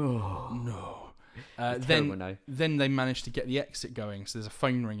 no. No. It's terrible, no. Then they manage to get the exit going. So there's a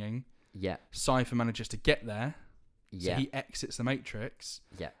phone ringing. Yeah. Cypher manages to get there. So Yeah. he exits the Matrix.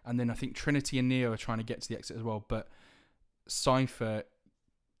 Yeah. And then I think Trinity and Neo are trying to get to the exit as well. But Cypher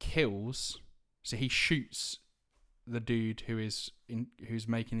kills. So he shoots the dude who's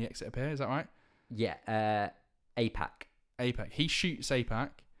making the exit appear. Is that right? Yeah. APAC. APAC. He shoots APAC.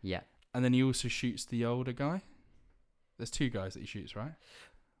 Yeah. And then he also shoots the older guy. There's two guys that he shoots, right?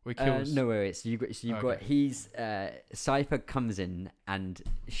 Or he kills. No, wait. So you've got Okay. he's Cypher comes in and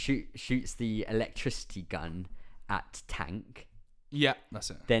shoots the electricity gun at Tank, Yeah, that's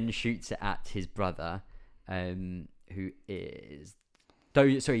it. then shoots it at his brother, who is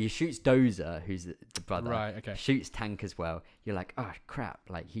he shoots Dozer, who's the brother. Right, okay. Shoots Tank as well. You're like, oh crap!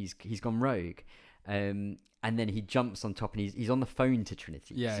 Like he's gone rogue. And then he jumps on top and he's on the phone to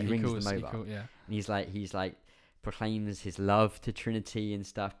Trinity. Yeah, so he rings the mobile. yeah. And he's like proclaims his love to Trinity and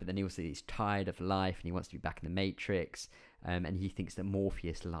stuff, but then he also he's tired of life and he wants to be back in the Matrix. And he thinks that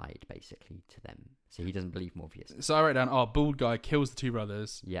Morpheus lied basically to them, so he doesn't believe Morpheus. So I wrote down, bald guy kills the two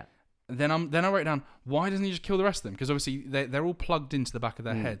brothers. Yeah, Then I wrote down, why doesn't he just kill the rest of them? Because obviously they're all plugged into the back of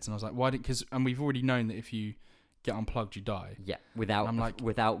their heads, and I was like, why? And we've already known that if you get unplugged, you die. yeah, without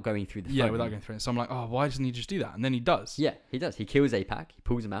going through the phone. Yeah, without going through it. So I'm like, why doesn't he just do that? And then he does. Yeah, he does. He kills APAC. He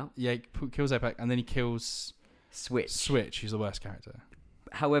pulls him out. Yeah, he kills APAC, and then he kills Switch. who's the worst character.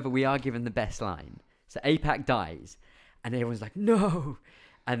 However, we are given the best line. So APAC dies, and everyone's like, no.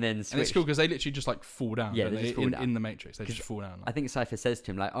 And then Switch. And it's cool because they literally just like fall down. Yeah, don't they they? just fall down. In the Matrix. They just fall down. I think Cypher says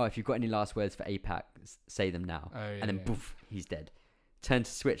to him, like, oh, if you've got any last words for APAC, say them now. Oh, yeah, and then yeah. poof, he's dead. Turn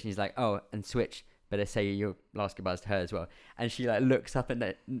to Switch, and he's like, oh, and Switch, better say your last goodbyes to her as well. And she like looks up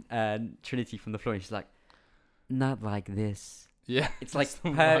at Trinity from the floor, and she's like, not like this. Yeah. It's like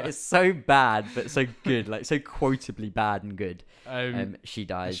the her. worst. It's so bad, but so good, like so quotably bad and good. She And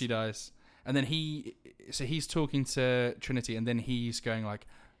dies. she dies. And then he's talking to Trinity, and then he's going like,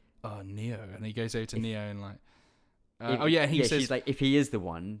 oh, Neo. And he goes over to Neo and like, he says, she's like, if he is the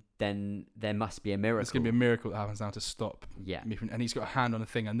one, then there must be a miracle. it's going to be a miracle that happens now to stop. Yeah. And he's got a hand on a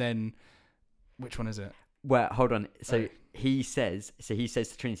thing, and then, which one is it? Well, hold on. So he says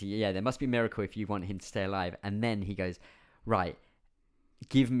to Trinity, yeah, there must be a miracle if you want him to stay alive. And then he goes, right,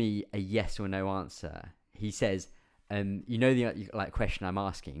 give me a yes or no answer. He says, you know the like question I'm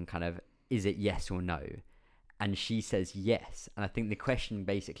asking, kind of, is it yes or no? And she says yes. And I think the question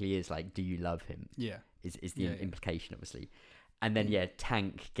basically is like, do you love him? Yeah. Is the implication, obviously. And then,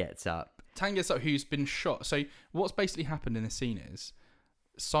 Tank gets up. Tank gets up, who's been shot. So what's basically happened in this scene is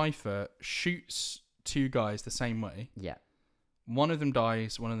Cypher shoots two guys the same way. Yeah. One of them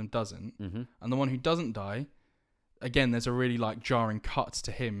dies, one of them doesn't. Mm-hmm. And the one who doesn't die, again, there's a really like jarring cut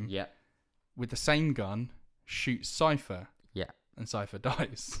to him Yeah. with the same gun, shoots Cypher. Yeah. And Cypher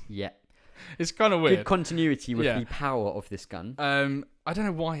dies. Yeah. It's kind of weird. Good continuity with Yeah. the power of this gun. I don't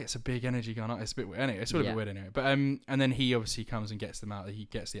know why it's a big energy gun. It's a bit weird. Anyway, it's a little bit weird anyway. But and then he obviously comes and gets them out. He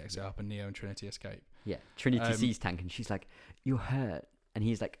gets the exit up, and Neo and Trinity escape. Yeah. Trinity sees Tank, and she's like, "You're hurt. And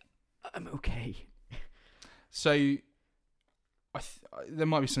he's like, I'm okay. So there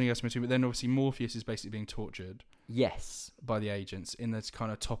might be something else in between, but then obviously Morpheus is basically being tortured Yes. by the agents in this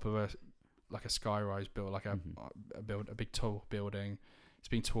kind of top of a skyrise build, like a big tall building. It's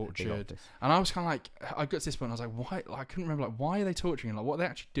being tortured, and I was kind of like, I got to this point, I was like, why? Like, I couldn't remember, like, why are they torturing him? Like, what are they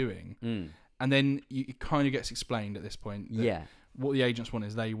actually doing? And then it kind of gets explained at this point. That what the agents want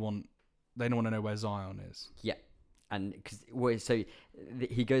is they don't want to know where Zion is. Yeah. And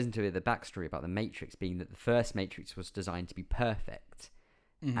he goes into the backstory about the Matrix being that the first Matrix was designed to be perfect,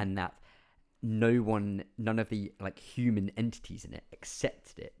 and that none of the like human entities in it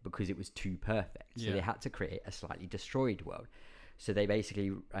accepted it because it was too perfect. So they had to create a slightly destroyed world. So they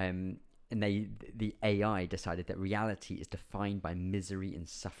basically the AI decided that reality is defined by misery and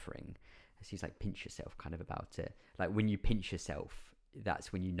suffering. So he's like, pinch yourself kind of about it. Like when you pinch yourself,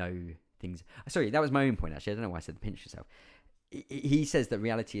 that's when you know things. Sorry, that was my own point actually. I don't know why I said pinch yourself. He says that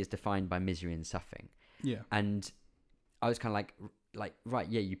reality is defined by misery and suffering. Yeah. And I was kind of like, right,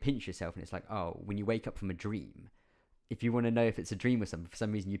 yeah, you pinch yourself and it's like, oh, when you wake up from a dream, if you want to know if it's a dream or something, for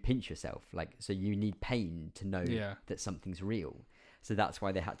some reason you pinch yourself. Like, so you need pain to know that something's real. So that's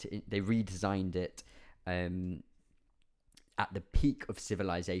why they redesigned it at the peak of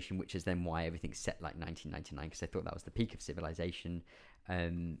civilization, which is then why everything's set like 1999, because they thought that was the peak of civilization.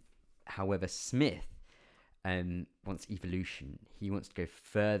 However, Smith wants evolution. He wants to go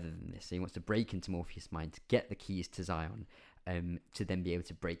further than this. So he wants to break into Morpheus' mind to get the keys to Zion, to then be able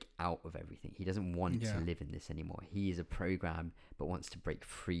to break out of everything. He doesn't want to live in this anymore. He is a program, but wants to break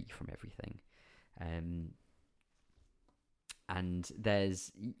free from everything. And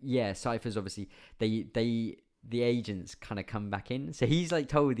there's Cypher's obviously the agents kind of come back in. So he's like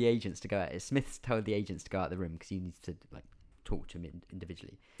told the agents to go out. Smith's told the agents to go out of the room because he needs to like talk to him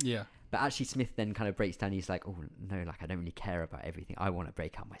individually. Yeah. But actually Smith then kind of breaks down. He's like, oh no, like I don't really care about everything. I want to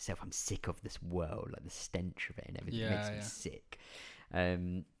break out myself. I'm sick of this world, like the stench of it and everything makes me sick.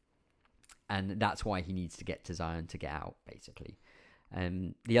 And that's why he needs to get to Zion to get out, basically.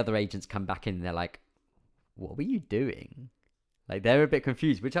 The other agents come back in and they're like, what were you doing? Like they're a bit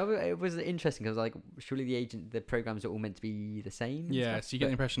confused, which it was interesting because like surely the programs are all meant to be the same. Yeah, so you get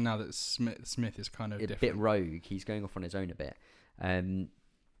the impression now that Smith is kind of a different. Bit rogue. He's going off on his own a bit.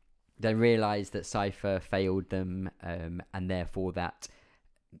 They realise that Cypher failed them, and therefore that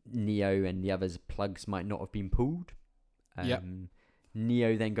Neo and the others' plugs might not have been pulled.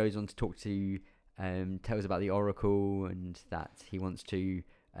 Neo then goes on to talk to, tells about the Oracle and that he wants to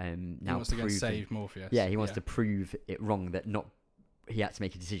now he wants to go save Morpheus. Yeah, he wants to prove it wrong that he had to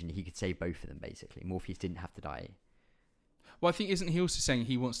make a decision. He could save both of them basically. Morpheus didn't have to die. Well, I think isn't he also saying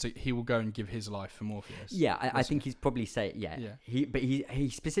he will go and give his life for Morpheus? Yeah, I think he's probably saying He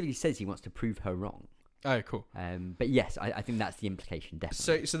specifically says he wants to prove her wrong. Oh, cool. But yes, I think that's the implication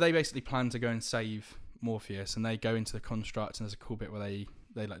definitely. So they basically plan to go and save Morpheus, and they go into the construct, and there's a cool bit where they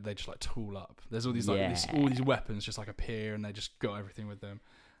just like tool up. There's all these all these weapons just like appear, and they just got everything with them.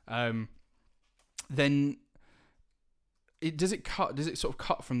 Then does it sort of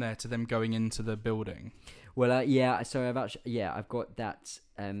cut from there to them going into the building? Well, so I've got that.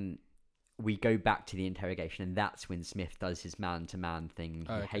 We go back to the interrogation, and that's when Smith does his man-to-man thing.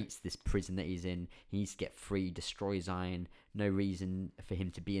 He hates this prison that he's in. He needs to get free, destroy Zion. No reason for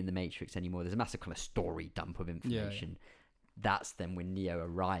him to be in the Matrix anymore. There's a massive kind of story dump of information. That's then when Neo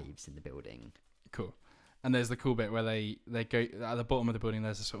arrives in the building. Cool. And there's the cool bit where they go at the bottom of the building.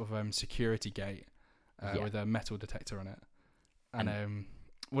 There's a sort of security gate with a metal detector on it. And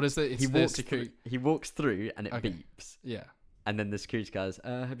what is the? He walks through and it beeps. Yeah. And then the security guy goes,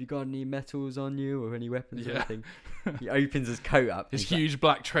 have you got any metals on you or any weapons or anything? He opens his coat up. His huge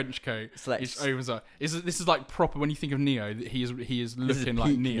black trench coat. He just opens up. This is like proper, when you think of Neo, he is looking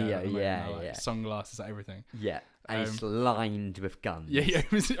like Neo. Like sunglasses and everything. Yeah. And it's lined with guns. Yeah, he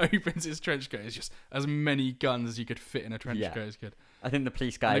opens his trench coat. It's just as many guns as you could fit in a trench coat as good. I think the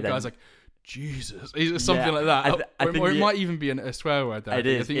police guy and the guy's like, Jesus. Something like that. Or it might even be a swear word there. It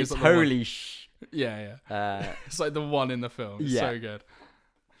is. It's holy Yeah. It's like the one in the film. It's so good.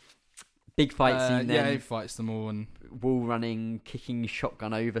 Big fight scene then. Yeah, he fights them all. And wall running, kicking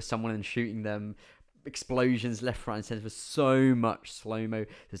shotgun over someone and shooting them. Explosions left, right, and centre. There's so much slow-mo.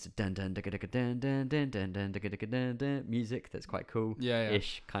 There's a dun dun dun dun dun dun dun dun dun dun dun music that's quite cool.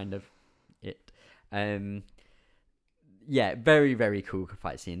 Ish, kind of. Very, very cool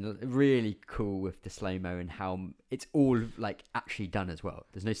fight scene. Really cool with the slow-mo and how it's all like actually done as well.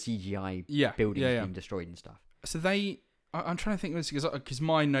 There's no CGI buildings being destroyed and stuff. So I'm trying to think of this because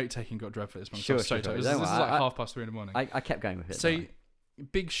my note-taking got dreadful this one. Sure. This is like 3:30 in the morning. I kept going with it. So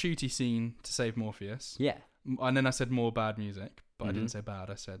big shooty scene to save Morpheus. Yeah. And then I said more bad music. but I didn't say bad.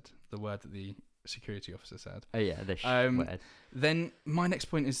 I said the word that the security officer said. Oh yeah, the word. Then my next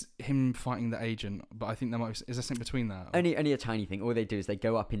point is him fighting the agent, but I think there might be, is there something between that? Or? Only a tiny thing. All they do is they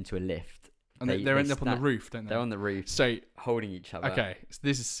go up into a lift. And they're ending up on the roof, don't they? They're on the roof, so holding each other. Okay, so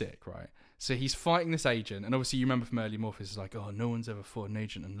this is sick, right? So he's fighting this agent, and obviously you remember from early Morpheus is like, oh, no one's ever fought an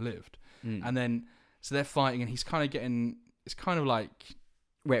agent and lived. And then, so they're fighting, and he's kind of getting, it's kind of like...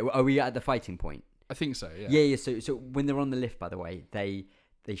 Wait, are we at the fighting point? I think so, yeah. Yeah, so when they're on the lift, by the way, they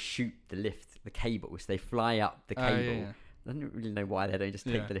shoot the lift, the cables. They fly up the cable. Yeah. I don't really know why they don't just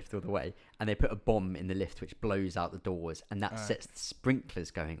take the lift all the way. And they put a bomb in the lift which blows out the doors, and that sets the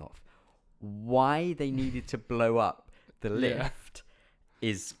sprinklers going off. Why they needed to blow up the lift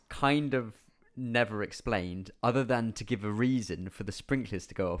is kind of never explained, other than to give a reason for the sprinklers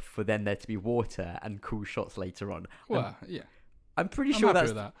to go off, for then there to be water and cool shots later on. Well, I'm pretty sure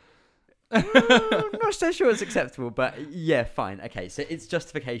happy that's... with that. I'm not so sure it's acceptable, but yeah, fine. Okay, so it's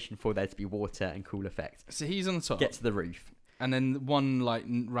justification for there to be water and cool effects. So he's on the top. Get to the roof. And then one like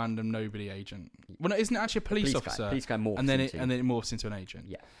random nobody agent. Well, no, isn't it actually a police officer? Police guy morphs and then it morphs into an agent.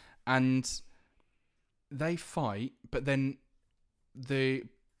 Yeah. And they fight, but then they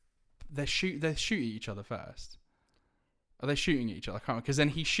shoot at each other first. Are they shooting at each other? I can't remember, because then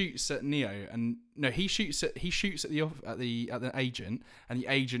he shoots at Neo, and no, he shoots at the agent, and the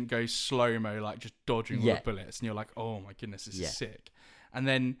agent goes slow mo, like just dodging all the bullets, and you're like, oh my goodness, this is sick. And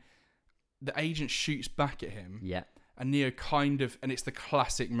then the agent shoots back at him. Yeah. And Neo kind of, and it's the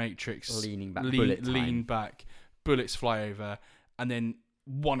classic Matrix leaning back, lean back, bullets fly over, and then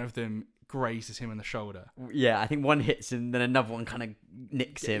one of them grazes him in the shoulder. Yeah, I think one hits him, then another one kind of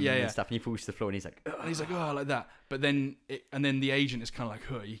nicks him and stuff, and he falls to the floor, and he's like, ugh. And he's like, oh, like that. But then, the agent is kind of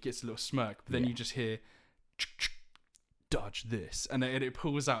like, oh, he gets a little smirk. But then you just hear, dodge this, and it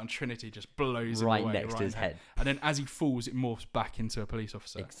pulls out, and Trinity just blows him away next to his head. And then as he falls, it morphs back into a police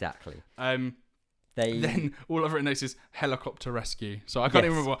officer. Exactly. Then all I've written notes is helicopter rescue. So I can't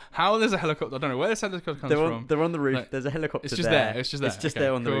even remember how there's a helicopter. I don't know where this helicopter comes from. They're on the roof. There's a helicopter. It's just there. It's just there.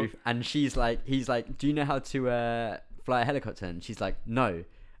 There on the roof. And he's like, do you know how to fly a helicopter? And she's like, no.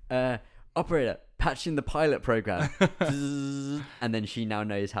 Operator, patch in the pilot program. And then she now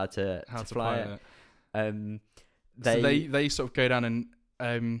knows how to fly it. They sort of go down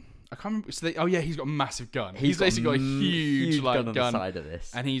and I can't remember. So he's got a massive gun. He's basically got a huge gun on the side of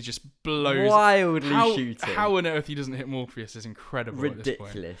this, and he just blows wildly shooting. How on earth he doesn't hit Morpheus is incredible. Ridiculous.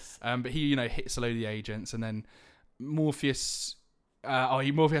 At this point. But he hits a load of the agents, and then Morpheus.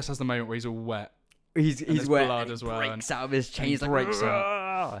 Morpheus has the moment where he's all wet. He's wet. Blood as well. Breaks out of his chain. He breaks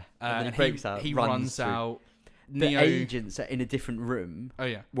out. And he breaks out. He runs out. The agents are in a different room. Oh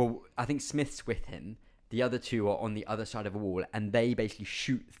yeah. Well, I think Smith's with him. The other two are on the other side of a wall, and they basically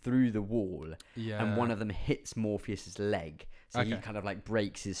shoot through the wall. Yeah. And one of them hits Morpheus's leg. So he kind of like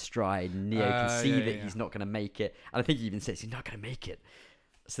breaks his stride, and Neo can see that he's not going to make it. And I think he even says he's not going to make it.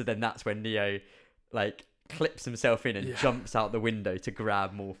 So then that's when Neo like clips himself in and jumps out the window to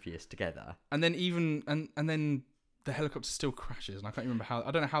grab Morpheus together. And then and then the helicopter still crashes, and I can't remember how.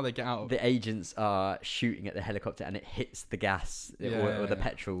 I don't know how they get out of it. The agents are shooting at the helicopter, and it hits the gas or the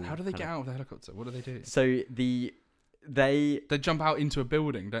petrol. How do they get out of the helicopter? What do they do? So they jump out into a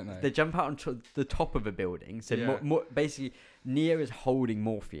building, don't they? They jump out onto the top of a building. So basically, Neo is holding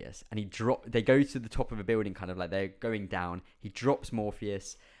Morpheus, and they go to the top of a building, kind of like they're going down. He drops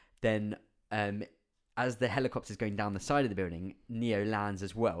Morpheus, then as the helicopter's going down the side of the building, Neo lands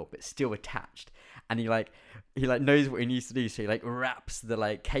as well, but still attached. And he knows what he needs to do, so he like wraps the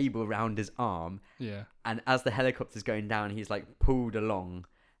like cable around his arm. Yeah. And as the helicopter's going down, he's like pulled along,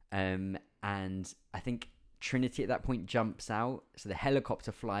 and I think Trinity at that point jumps out, so the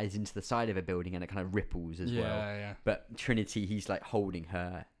helicopter flies into the side of a building, and it kind of ripples as well. Yeah. But Trinity, he's like holding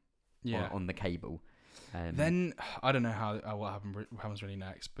her on the cable. Then I don't know what happens really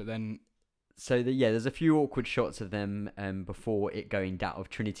next, but then. So there's a few awkward shots of them before it going down, of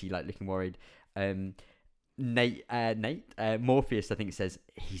Trinity like looking worried. Morpheus I think says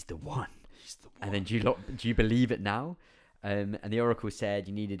he's the one. And then do you believe it now? And the Oracle said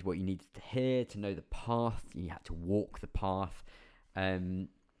you needed what you needed to hear to know the path. You had to walk the path. And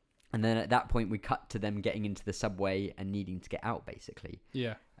then at that point we cut to them getting into the subway and needing to get out, basically.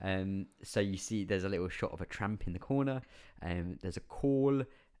 Yeah. So you see there's a little shot of a tramp in the corner. There's a call.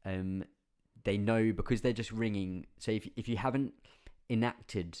 They know because they're just ringing. So if you haven't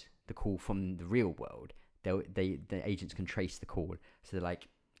enacted the call from the real world, the agents can trace the call. So they're like,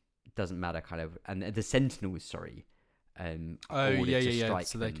 doesn't matter, kind of. And the Sentinels, ordered to strike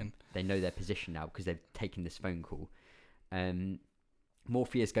so them. They know their position now because they've taken this phone call.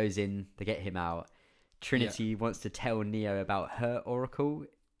 Morpheus goes in. They get him out. Trinity wants to tell Neo about her oracle.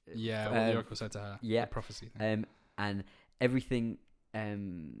 Yeah, what the Oracle said to her. Yeah. The prophecy thing. And everything.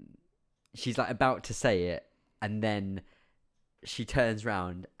 She's like about to say it, and then she turns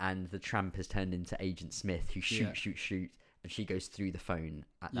round, and the tramp has turned into Agent Smith, who shoots, and she goes through the phone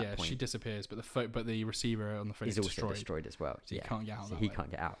at that point. She disappears, but the receiver on the phone is also destroyed as well. So he can't get out. So he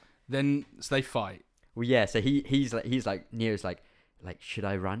can't get out. Then so they fight. Well, yeah. So he's like Neo's like should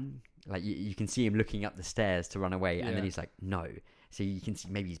I run? Like you can see him looking up the stairs to run away, and then he's like no. So you can see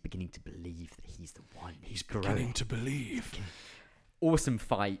maybe he's beginning to believe that he's the one. He's beginning to believe. Awesome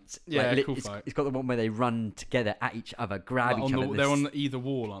fight. Yeah, cool fight. It's got the one where they run together at each other, grab each other. They're on either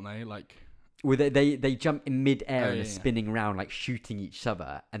wall, aren't they? Like, well, they jump in mid-air and are spinning around, like shooting each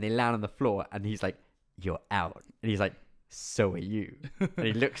other, and they land on the floor, and he's like, "You're out," and he's like, "So are you," and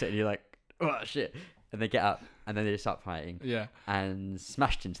he looks at it, and you're like, "Oh shit!" And they get up, and then they start fighting. Yeah. And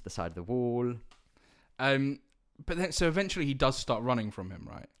smashed into the side of the wall. But then, so eventually he does start running from him,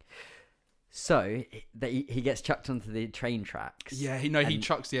 right? So he gets chucked onto the train tracks. Yeah, he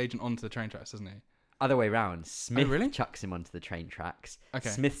chucks the agent onto the train tracks, doesn't he? Other way round. Smith really? chucks him onto the train tracks. Okay.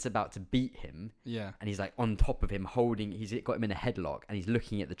 Smith's about to beat him. Yeah. And he's like on top of him, he's got him in a headlock, and he's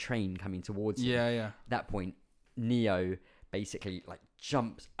looking at the train coming towards him. Yeah, yeah. At that point, Neo basically like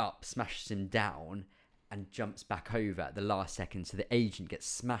jumps up, smashes him down, and jumps back over at the last second, so the agent gets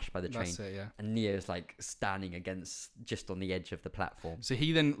smashed by the train. That's it, yeah. And Neo's like standing just on the edge of the platform. So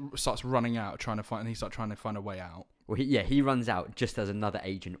he then starts running out, trying to find a way out. Well, he runs out just as another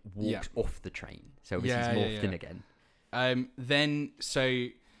agent walks off the train. So he's morphed in again. Then so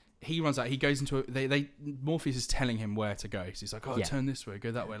he runs out. He goes into Morpheus is telling him where to go. So he's like, turn this way,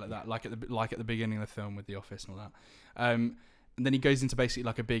 go that way, like that, like at the beginning of the film with the office and all that. And then he goes into basically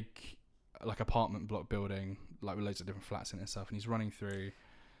like a big apartment block building, like with loads of different flats in it and stuff, and he's running through.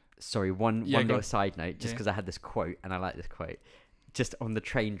 Sorry, one little side note, just because I had this quote and I like this quote. Just on the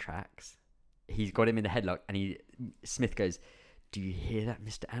train tracks, he's got him in the headlock, and Smith goes, "Do you hear that,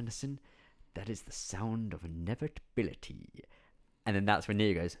 Mr. Anderson? That is the sound of inevitability." And then that's when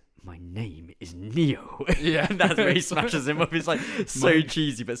Neo goes, "My name is Neo." Yeah, and that's where he smashes him up. It's like so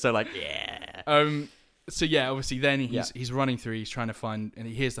cheesy, but so like yeah. So yeah, obviously then he's running through. He's trying to find, and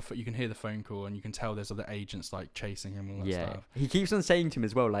he hears you can hear the phone call, and you can tell there's other agents like chasing him and all that stuff. He keeps on saying to him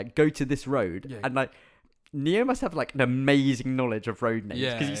as well, like, "Go to this road," and like Neo must have like an amazing knowledge of road names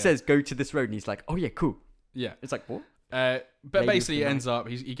because he says, "Go to this road," and he's like, "Oh yeah, cool." Yeah, it's like what? But basically, it ends up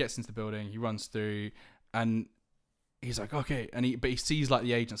he gets into the building, he runs through, and he's like, "Okay," and he sees like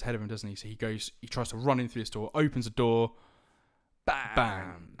the agents ahead of him, doesn't he? So he tries to run in through this door, opens a door.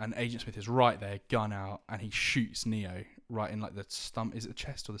 Bang! And Agent Smith is right there, gun out, and he shoots Neo right in like the stomach. Is it the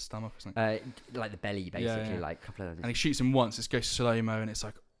chest or the stomach or something? Like the belly, basically, like a couple of. And he shoots him once. It goes slow mo, and it's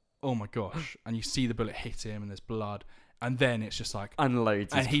like, oh my gosh! And you see the bullet hit him, and there's blood, and then it's just like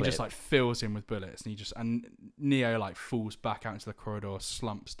unloads, and he just like fills him with bullets, and Neo like falls back out into the corridor,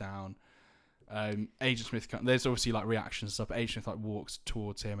 slumps down. Agent Smith, there's obviously like reactions and stuff. But Agent Smith like walks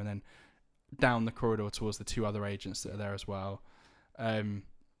towards him, and then down the corridor towards the two other agents that are there as well.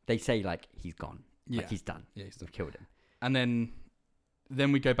 They say like he's gone, like he's done. Yeah, he's done. We've killed him. And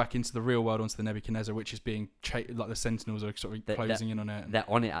then we go back into the real world, onto the Nebuchadnezzar, which is being like the Sentinels are sort of closing in on it. They're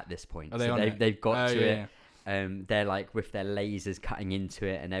on it at this point. Are they on it? They've got to it. Yeah. They're like with their lasers cutting into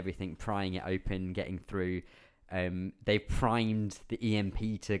it and everything, prying it open, getting through. They've primed the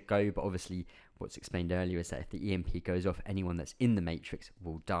EMP to go, but obviously what's explained earlier is that if the EMP goes off, anyone that's in the Matrix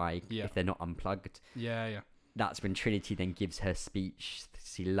will die if they're not unplugged. Yeah. That's when Trinity then gives her speech.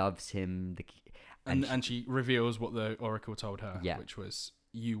 She loves him. And she reveals what the Oracle told her, which was,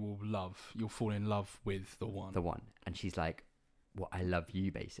 you'll fall in love with the one. The one. And she's like, well, I love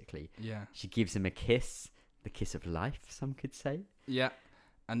you, basically. Yeah. She gives him a kiss, the kiss of life, some could say. Yeah.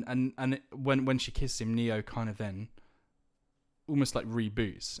 And when she kisses him, Neo kind of then almost like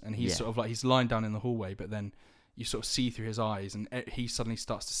reboots. And he's sort of like, he's lying down in the hallway, but then you sort of see through his eyes, and he suddenly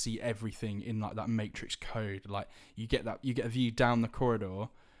starts to see everything in like that Matrix code. Like you get a view down the corridor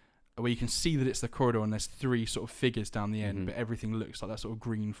where you can see that it's the corridor, and there's three sort of figures down the end, but everything looks like that sort of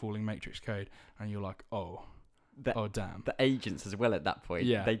green falling Matrix code, and you're like, oh damn. The agents as well at that point,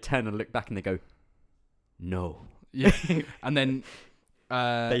 they turn and look back and they go, no. Yeah. And then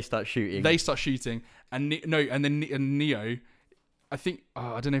they start shooting. And Neo, I think,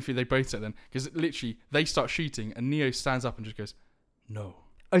 I don't know if they both said then, because literally they start shooting and Neo stands up and just goes, no.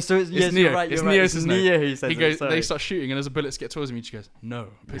 Oh, so it's Neo. You're right. It's Neo who says it. They start shooting, and as the bullets get towards him, he just goes, no.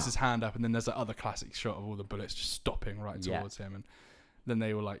 Puts his hand up, and then there's that other classic shot of all the bullets just stopping right towards him, and then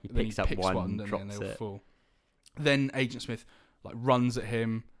they were like, he picks one, and they all fall. Then Agent Smith like runs at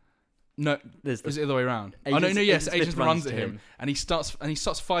him, No, There's is it the other way around? Yes, Agent Smith runs at him, and he starts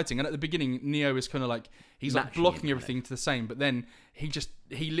fighting. And at the beginning, Neo is kind of like he's like matching blocking him, everything to the same, but then he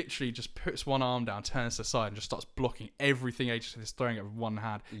literally just puts one arm down, turns to the side, and just starts blocking everything Agent Smith is throwing at with one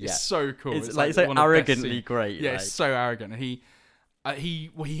hand. Yeah. It's so cool. It's like so one of the best arrogantly scenes. great. Yeah, like. it's so arrogant. And he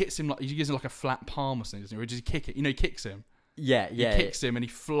hits him like he gives him like a flat palm or something, doesn't he? Or does he kick it? He kicks him. Yeah. He kicks him and he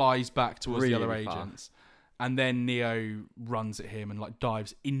flies back towards the other Really far. agents. And then Neo runs at him and like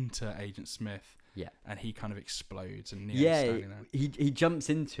dives into Agent Smith. Yeah. And he kind of explodes and Neo's standing there. He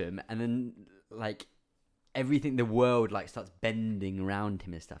jumps into him and then like everything, the world like starts bending around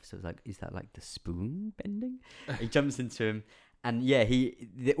him and stuff. So it's like, is that like the spoon bending? He jumps into him and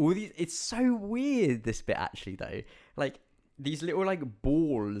all these. It's so weird, this bit actually though. Like these little like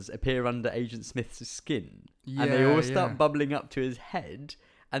balls appear under Agent Smith's skin, and they all start bubbling up to his head.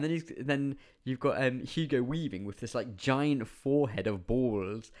 And then you've got Hugo Weaving with this like giant forehead of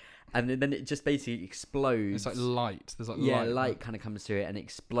balls, and then it just basically explodes. It's like light. There's like light kind of comes through it and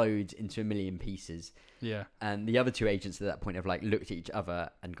explodes into a million pieces. Yeah. And the other two agents at that point have like looked at each other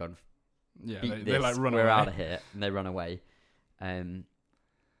and gone, Yeah, Beat they like run away. We're out of here, and they run away. And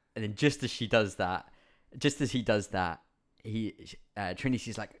then just as he does that, Trinity's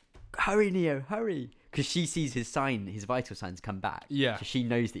like, "Hurry, Neo, hurry!" Because she sees his vital signs come back. Yeah. So she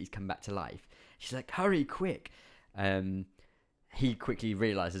knows that he's come back to life. She's like, "Hurry, quick!" He quickly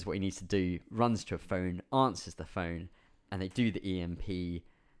realizes what he needs to do, runs to a phone, answers the phone, and they do the EMP.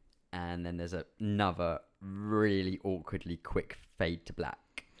 And then there's another really awkwardly quick fade to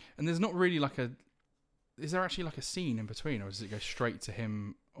black. And there's not really like is there actually like a scene in between, or does it go straight to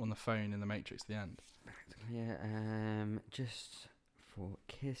him on the phone in the Matrix at the end? Yeah, just for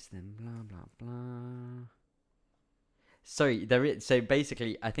kiss them, blah blah blah. Sorry, so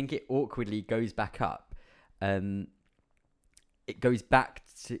basically, I think it awkwardly goes back up. It goes back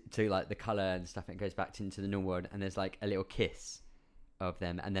to like the color and stuff. And it goes back into the normal world, and there's like a little kiss of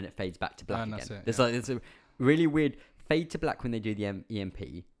them, and then it fades back to black again. There's a really weird fade to black when they do the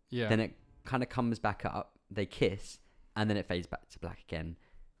EMP. Yeah. Then it kind of comes back up. They kiss, and then it fades back to black again.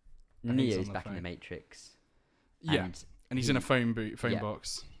 And Neo's back in the Matrix. Yeah. And he's in a phone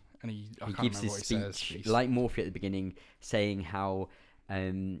box, and he gives his speech like Morpheus at the beginning, saying how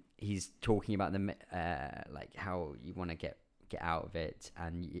he's talking about them, like how you want to get out of it,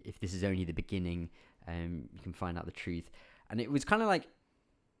 and if this is only the beginning, you can find out the truth. And it was kind of like,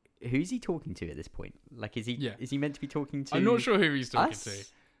 who's he talking to at this point? Like, is he meant to be talking to? I'm not sure who he's talking to.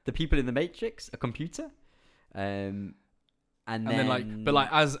 The people in the Matrix, a computer, and then like, but like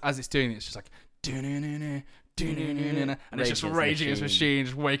as it's doing it, it's just like and it's just raging against the machine,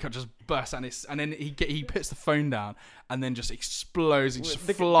 just wake up, just burst, and then he puts the phone down and then just explodes and just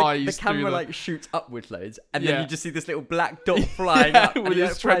flies. The camera like shoots upwards loads, and then you just see this little black dot flying up with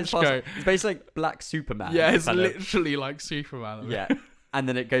his trench coat. It's basically like Black Superman. Yeah, it's literally like Superman. Yeah. And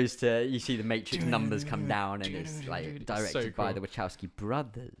then it goes to, you see the Matrix numbers come down, and it's like directed by the Wachowski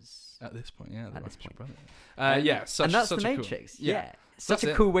brothers. At this point, yeah. At this point. And that's the Matrix. Cool, yeah. Such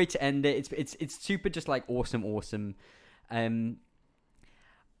a cool way to end it. It's super just like awesome. I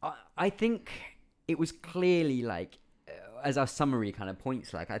think it was clearly like, as our summary kind of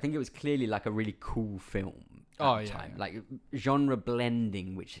points, like I think it was clearly like a really cool film at the time. Like genre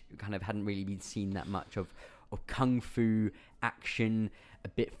blending, which kind of hadn't really been seen that much of kung fu, action, a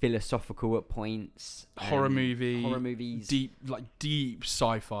bit philosophical at points, horror movies, deep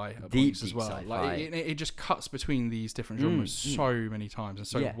sci-fi at points as well. Sci-fi. Like it just cuts between these different genres so many times and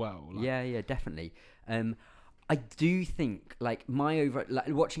so well. Like. Yeah, definitely. I do think like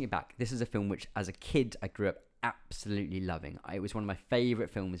watching it back, this is a film which as a kid I grew up absolutely loving. It was one of my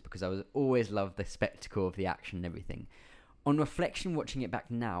favourite films because I was always loved the spectacle of the action and everything. On reflection, watching it back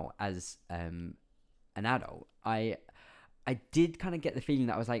now as an adult, I did kind of get the feeling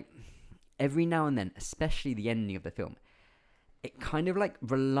that I was like, every now and then, especially the ending of the film, it kind of like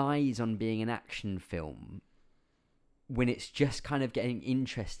relies on being an action film when it's just kind of getting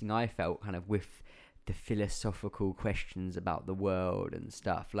interesting, I felt, kind of with the philosophical questions about the world and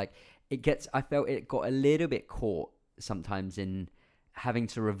stuff. Like I felt it got a little bit caught sometimes in having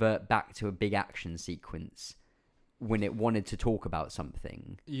to revert back to a big action sequence when it wanted to talk about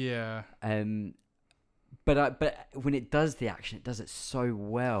something. Yeah. But when it does the action, it does it so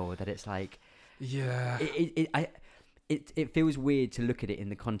well that it's like, yeah, it feels weird to look at it in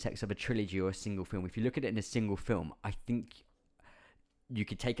the context of a trilogy or a single film. If you look at it in a single film, I think you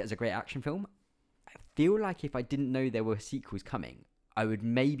could take it as a great action film. I feel like if I didn't know there were sequels coming, I would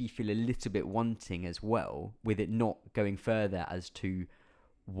maybe feel a little bit wanting as well, with it not going further as to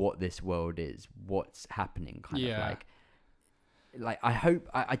what this world is, what's happening, kind of like. like I hope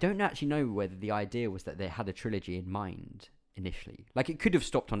I don't actually know whether the idea was that they had a trilogy in mind initially. Like it could have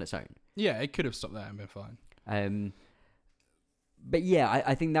stopped on its own. Yeah, it could have stopped there and been fine. But yeah,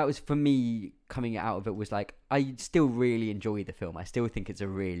 I think that was for me coming out of it was like I still really enjoy the film. I still think it's a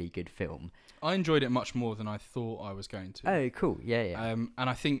really good film. I enjoyed it much more than I thought I was going to. Oh, cool. Yeah. And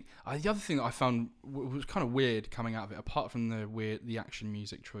I think the other thing that I found was kind of weird coming out of it, apart from the action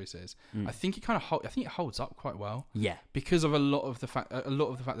music choices, I think it holds up quite well. Yeah, because of a lot of the fact that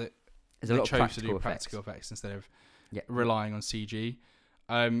there's they a lot chose of to do practical effects instead of Yeah. relying on CG.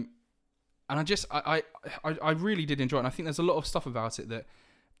 And I really did enjoy it. And I think there's a lot of stuff about it that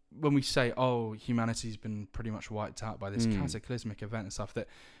when we say, oh, humanity's been pretty much wiped out by this cataclysmic event and stuff, that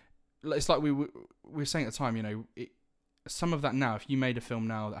it's like we were saying at the time, you know, some of that now, if you made a film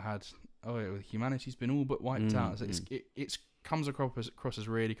now that had, humanity's been all but wiped out, so it comes across as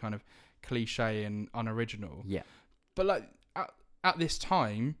really kind of cliche and unoriginal. Yeah. But like at this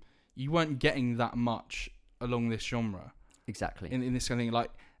time, you weren't getting that much along this genre. Exactly. In this kind of thing,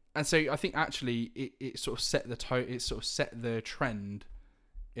 like. And so I think actually it sort of set the trend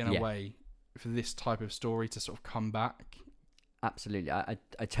in a way for this type of story to sort of come back. Absolutely. I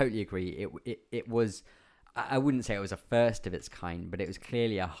totally agree. It was, I wouldn't say it was a first of its kind, but it was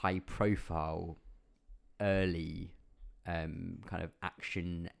clearly a high profile early kind of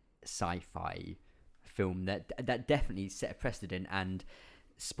action sci-fi film that definitely set a precedent and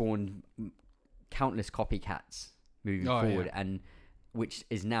spawned countless copycats moving forward. And which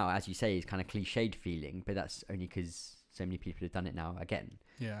is now, as you say, is kind of cliched feeling, but that's only because so many people have done it now again.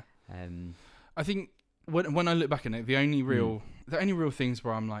 Yeah. I think when I look back on it, the only real things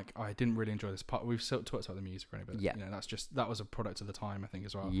where I'm like, I didn't really enjoy this part. We've sort of talked about the music, right? But you know, that was a product of the time, I think,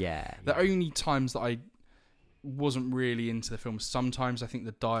 as well. Yeah. The only times that I wasn't really into the film, sometimes I think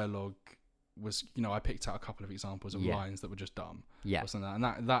the dialogue was, you know, I picked out a couple of examples of lines that were just dumb. Yeah. Or something like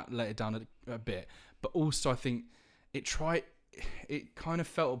that, and that let it down a bit. But also, I think it kind of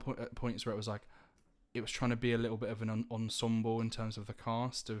felt at points where it was like it was trying to be a little bit of an ensemble in terms of the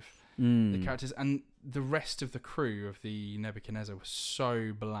cast of the characters, and the rest of the crew of the Nebuchadnezzar was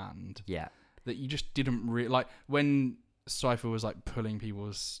so bland that you just didn't really like when Cypher was like pulling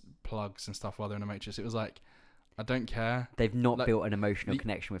people's plugs and stuff while they're in the Matrix. It was like, I don't care. They've not built an emotional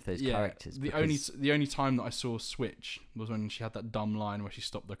connection with those characters. The only time that I saw Switch was when she had that dumb line where she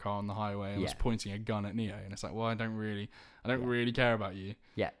stopped the car on the highway and was pointing a gun at Neo, and it's like, well, I don't really care about you.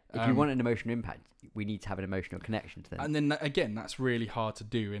 Yeah, if you want an emotional impact, we need to have an emotional connection to them. And then again, that's really hard to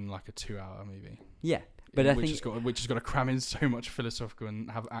do in like a 2-hour movie. Yeah, but I think which has got to cram in so much philosophical and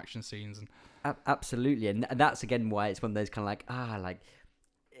have action scenes and absolutely, and that's again why it's one of those kind of like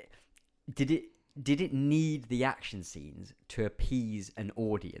did it need the action scenes to appease an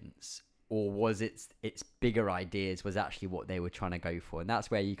audience, or was its bigger ideas was actually what they were trying to go for? And that's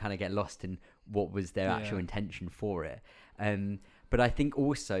where you kind of get lost in what was their actual intention for it. But I think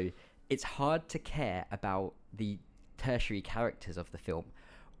also it's hard to care about the tertiary characters of the film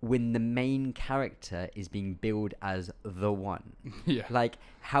when the main character is being billed as the one. Yeah. Like,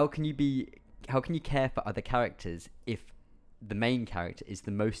 how can you care for other characters if the main character is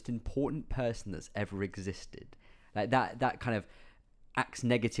the most important person that's ever existed? Like that kind of acts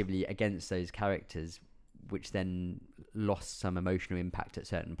negatively against those characters, which then lost some emotional impact at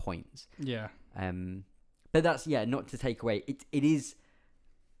certain points. Yeah. But that's not to take away. It is.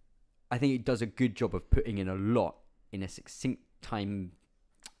 I think it does a good job of putting in a lot in a succinct time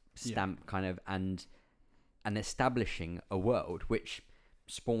stamp kind of and establishing a world which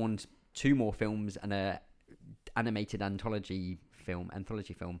spawned 2 more films and a animated anthology film.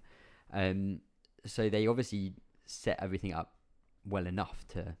 So they obviously set everything up well enough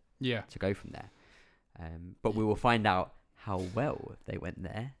to go from there. But we will find out how well they went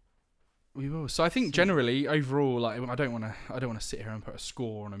there. We will. So I think generally, overall, like I don't want to sit here and put a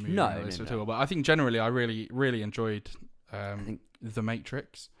score on a movie at all. But I think generally, I really, really enjoyed The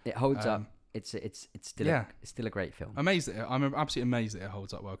Matrix. It holds up. It's still a great film. I'm absolutely amazed that it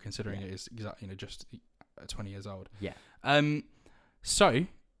holds up well, considering it is exactly just 20 years old. Yeah. So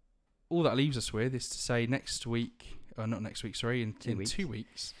all that leaves us with is to say next week, or not next week, sorry, in 2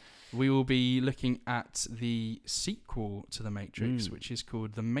 weeks, we will be looking at the sequel to The Matrix, which is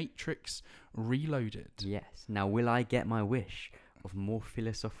called The Matrix Reloaded. Yes. Now, will I get my wish of more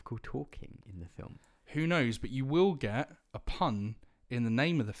philosophical talking in the film? Who knows? But you will get a pun in the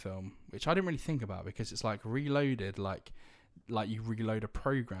name of the film, which I didn't really think about, because it's like reloaded, like you reload a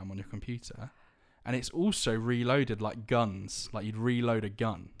program on your computer. And it's also reloaded like guns, like you'd reload a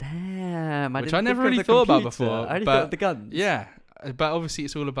gun. Damn, which I never really thought about before. I only thought of the guns. Yeah, but obviously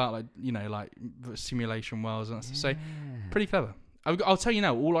it's all about like simulation worlds and stuff. So pretty clever. I'll tell you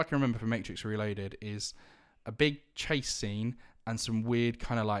now. All I can remember from Matrix Reloaded is a big chase scene and some weird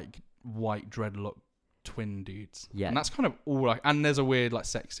kind of like white dreadlock twin dudes. Yeah. And that's kind of all. And there's a weird like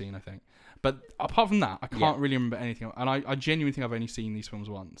sex scene, I think. But apart from that, I can't really remember anything. And I genuinely think I've only seen these films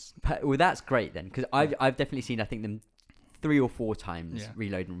once. Well, that's great then, because I've definitely seen, I think, them 3 or 4 times,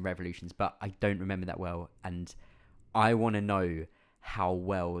 Reload and Revolutions, but I don't remember that well. And I want to know how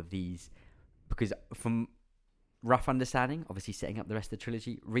well these, because from rough understanding, obviously setting up the rest of the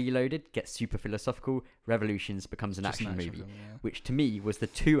trilogy, Reloaded gets super philosophical, Revolutions becomes an action movie, film, which to me was the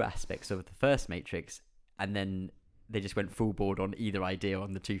 2 aspects of the first Matrix, and then they just went full board on either idea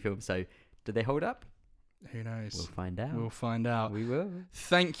on the 2 films. So do they hold up? Who knows? We'll find out. We'll find out. We will.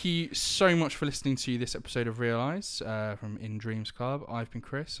 Thank you so much for listening to this episode of Realise from In Dreams Club. I've been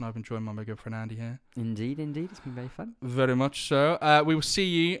Chris, and I've been joined by my good friend Andy here. Indeed. It's been very fun. Very much so. We will see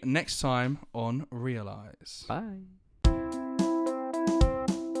you next time on Realise. Bye.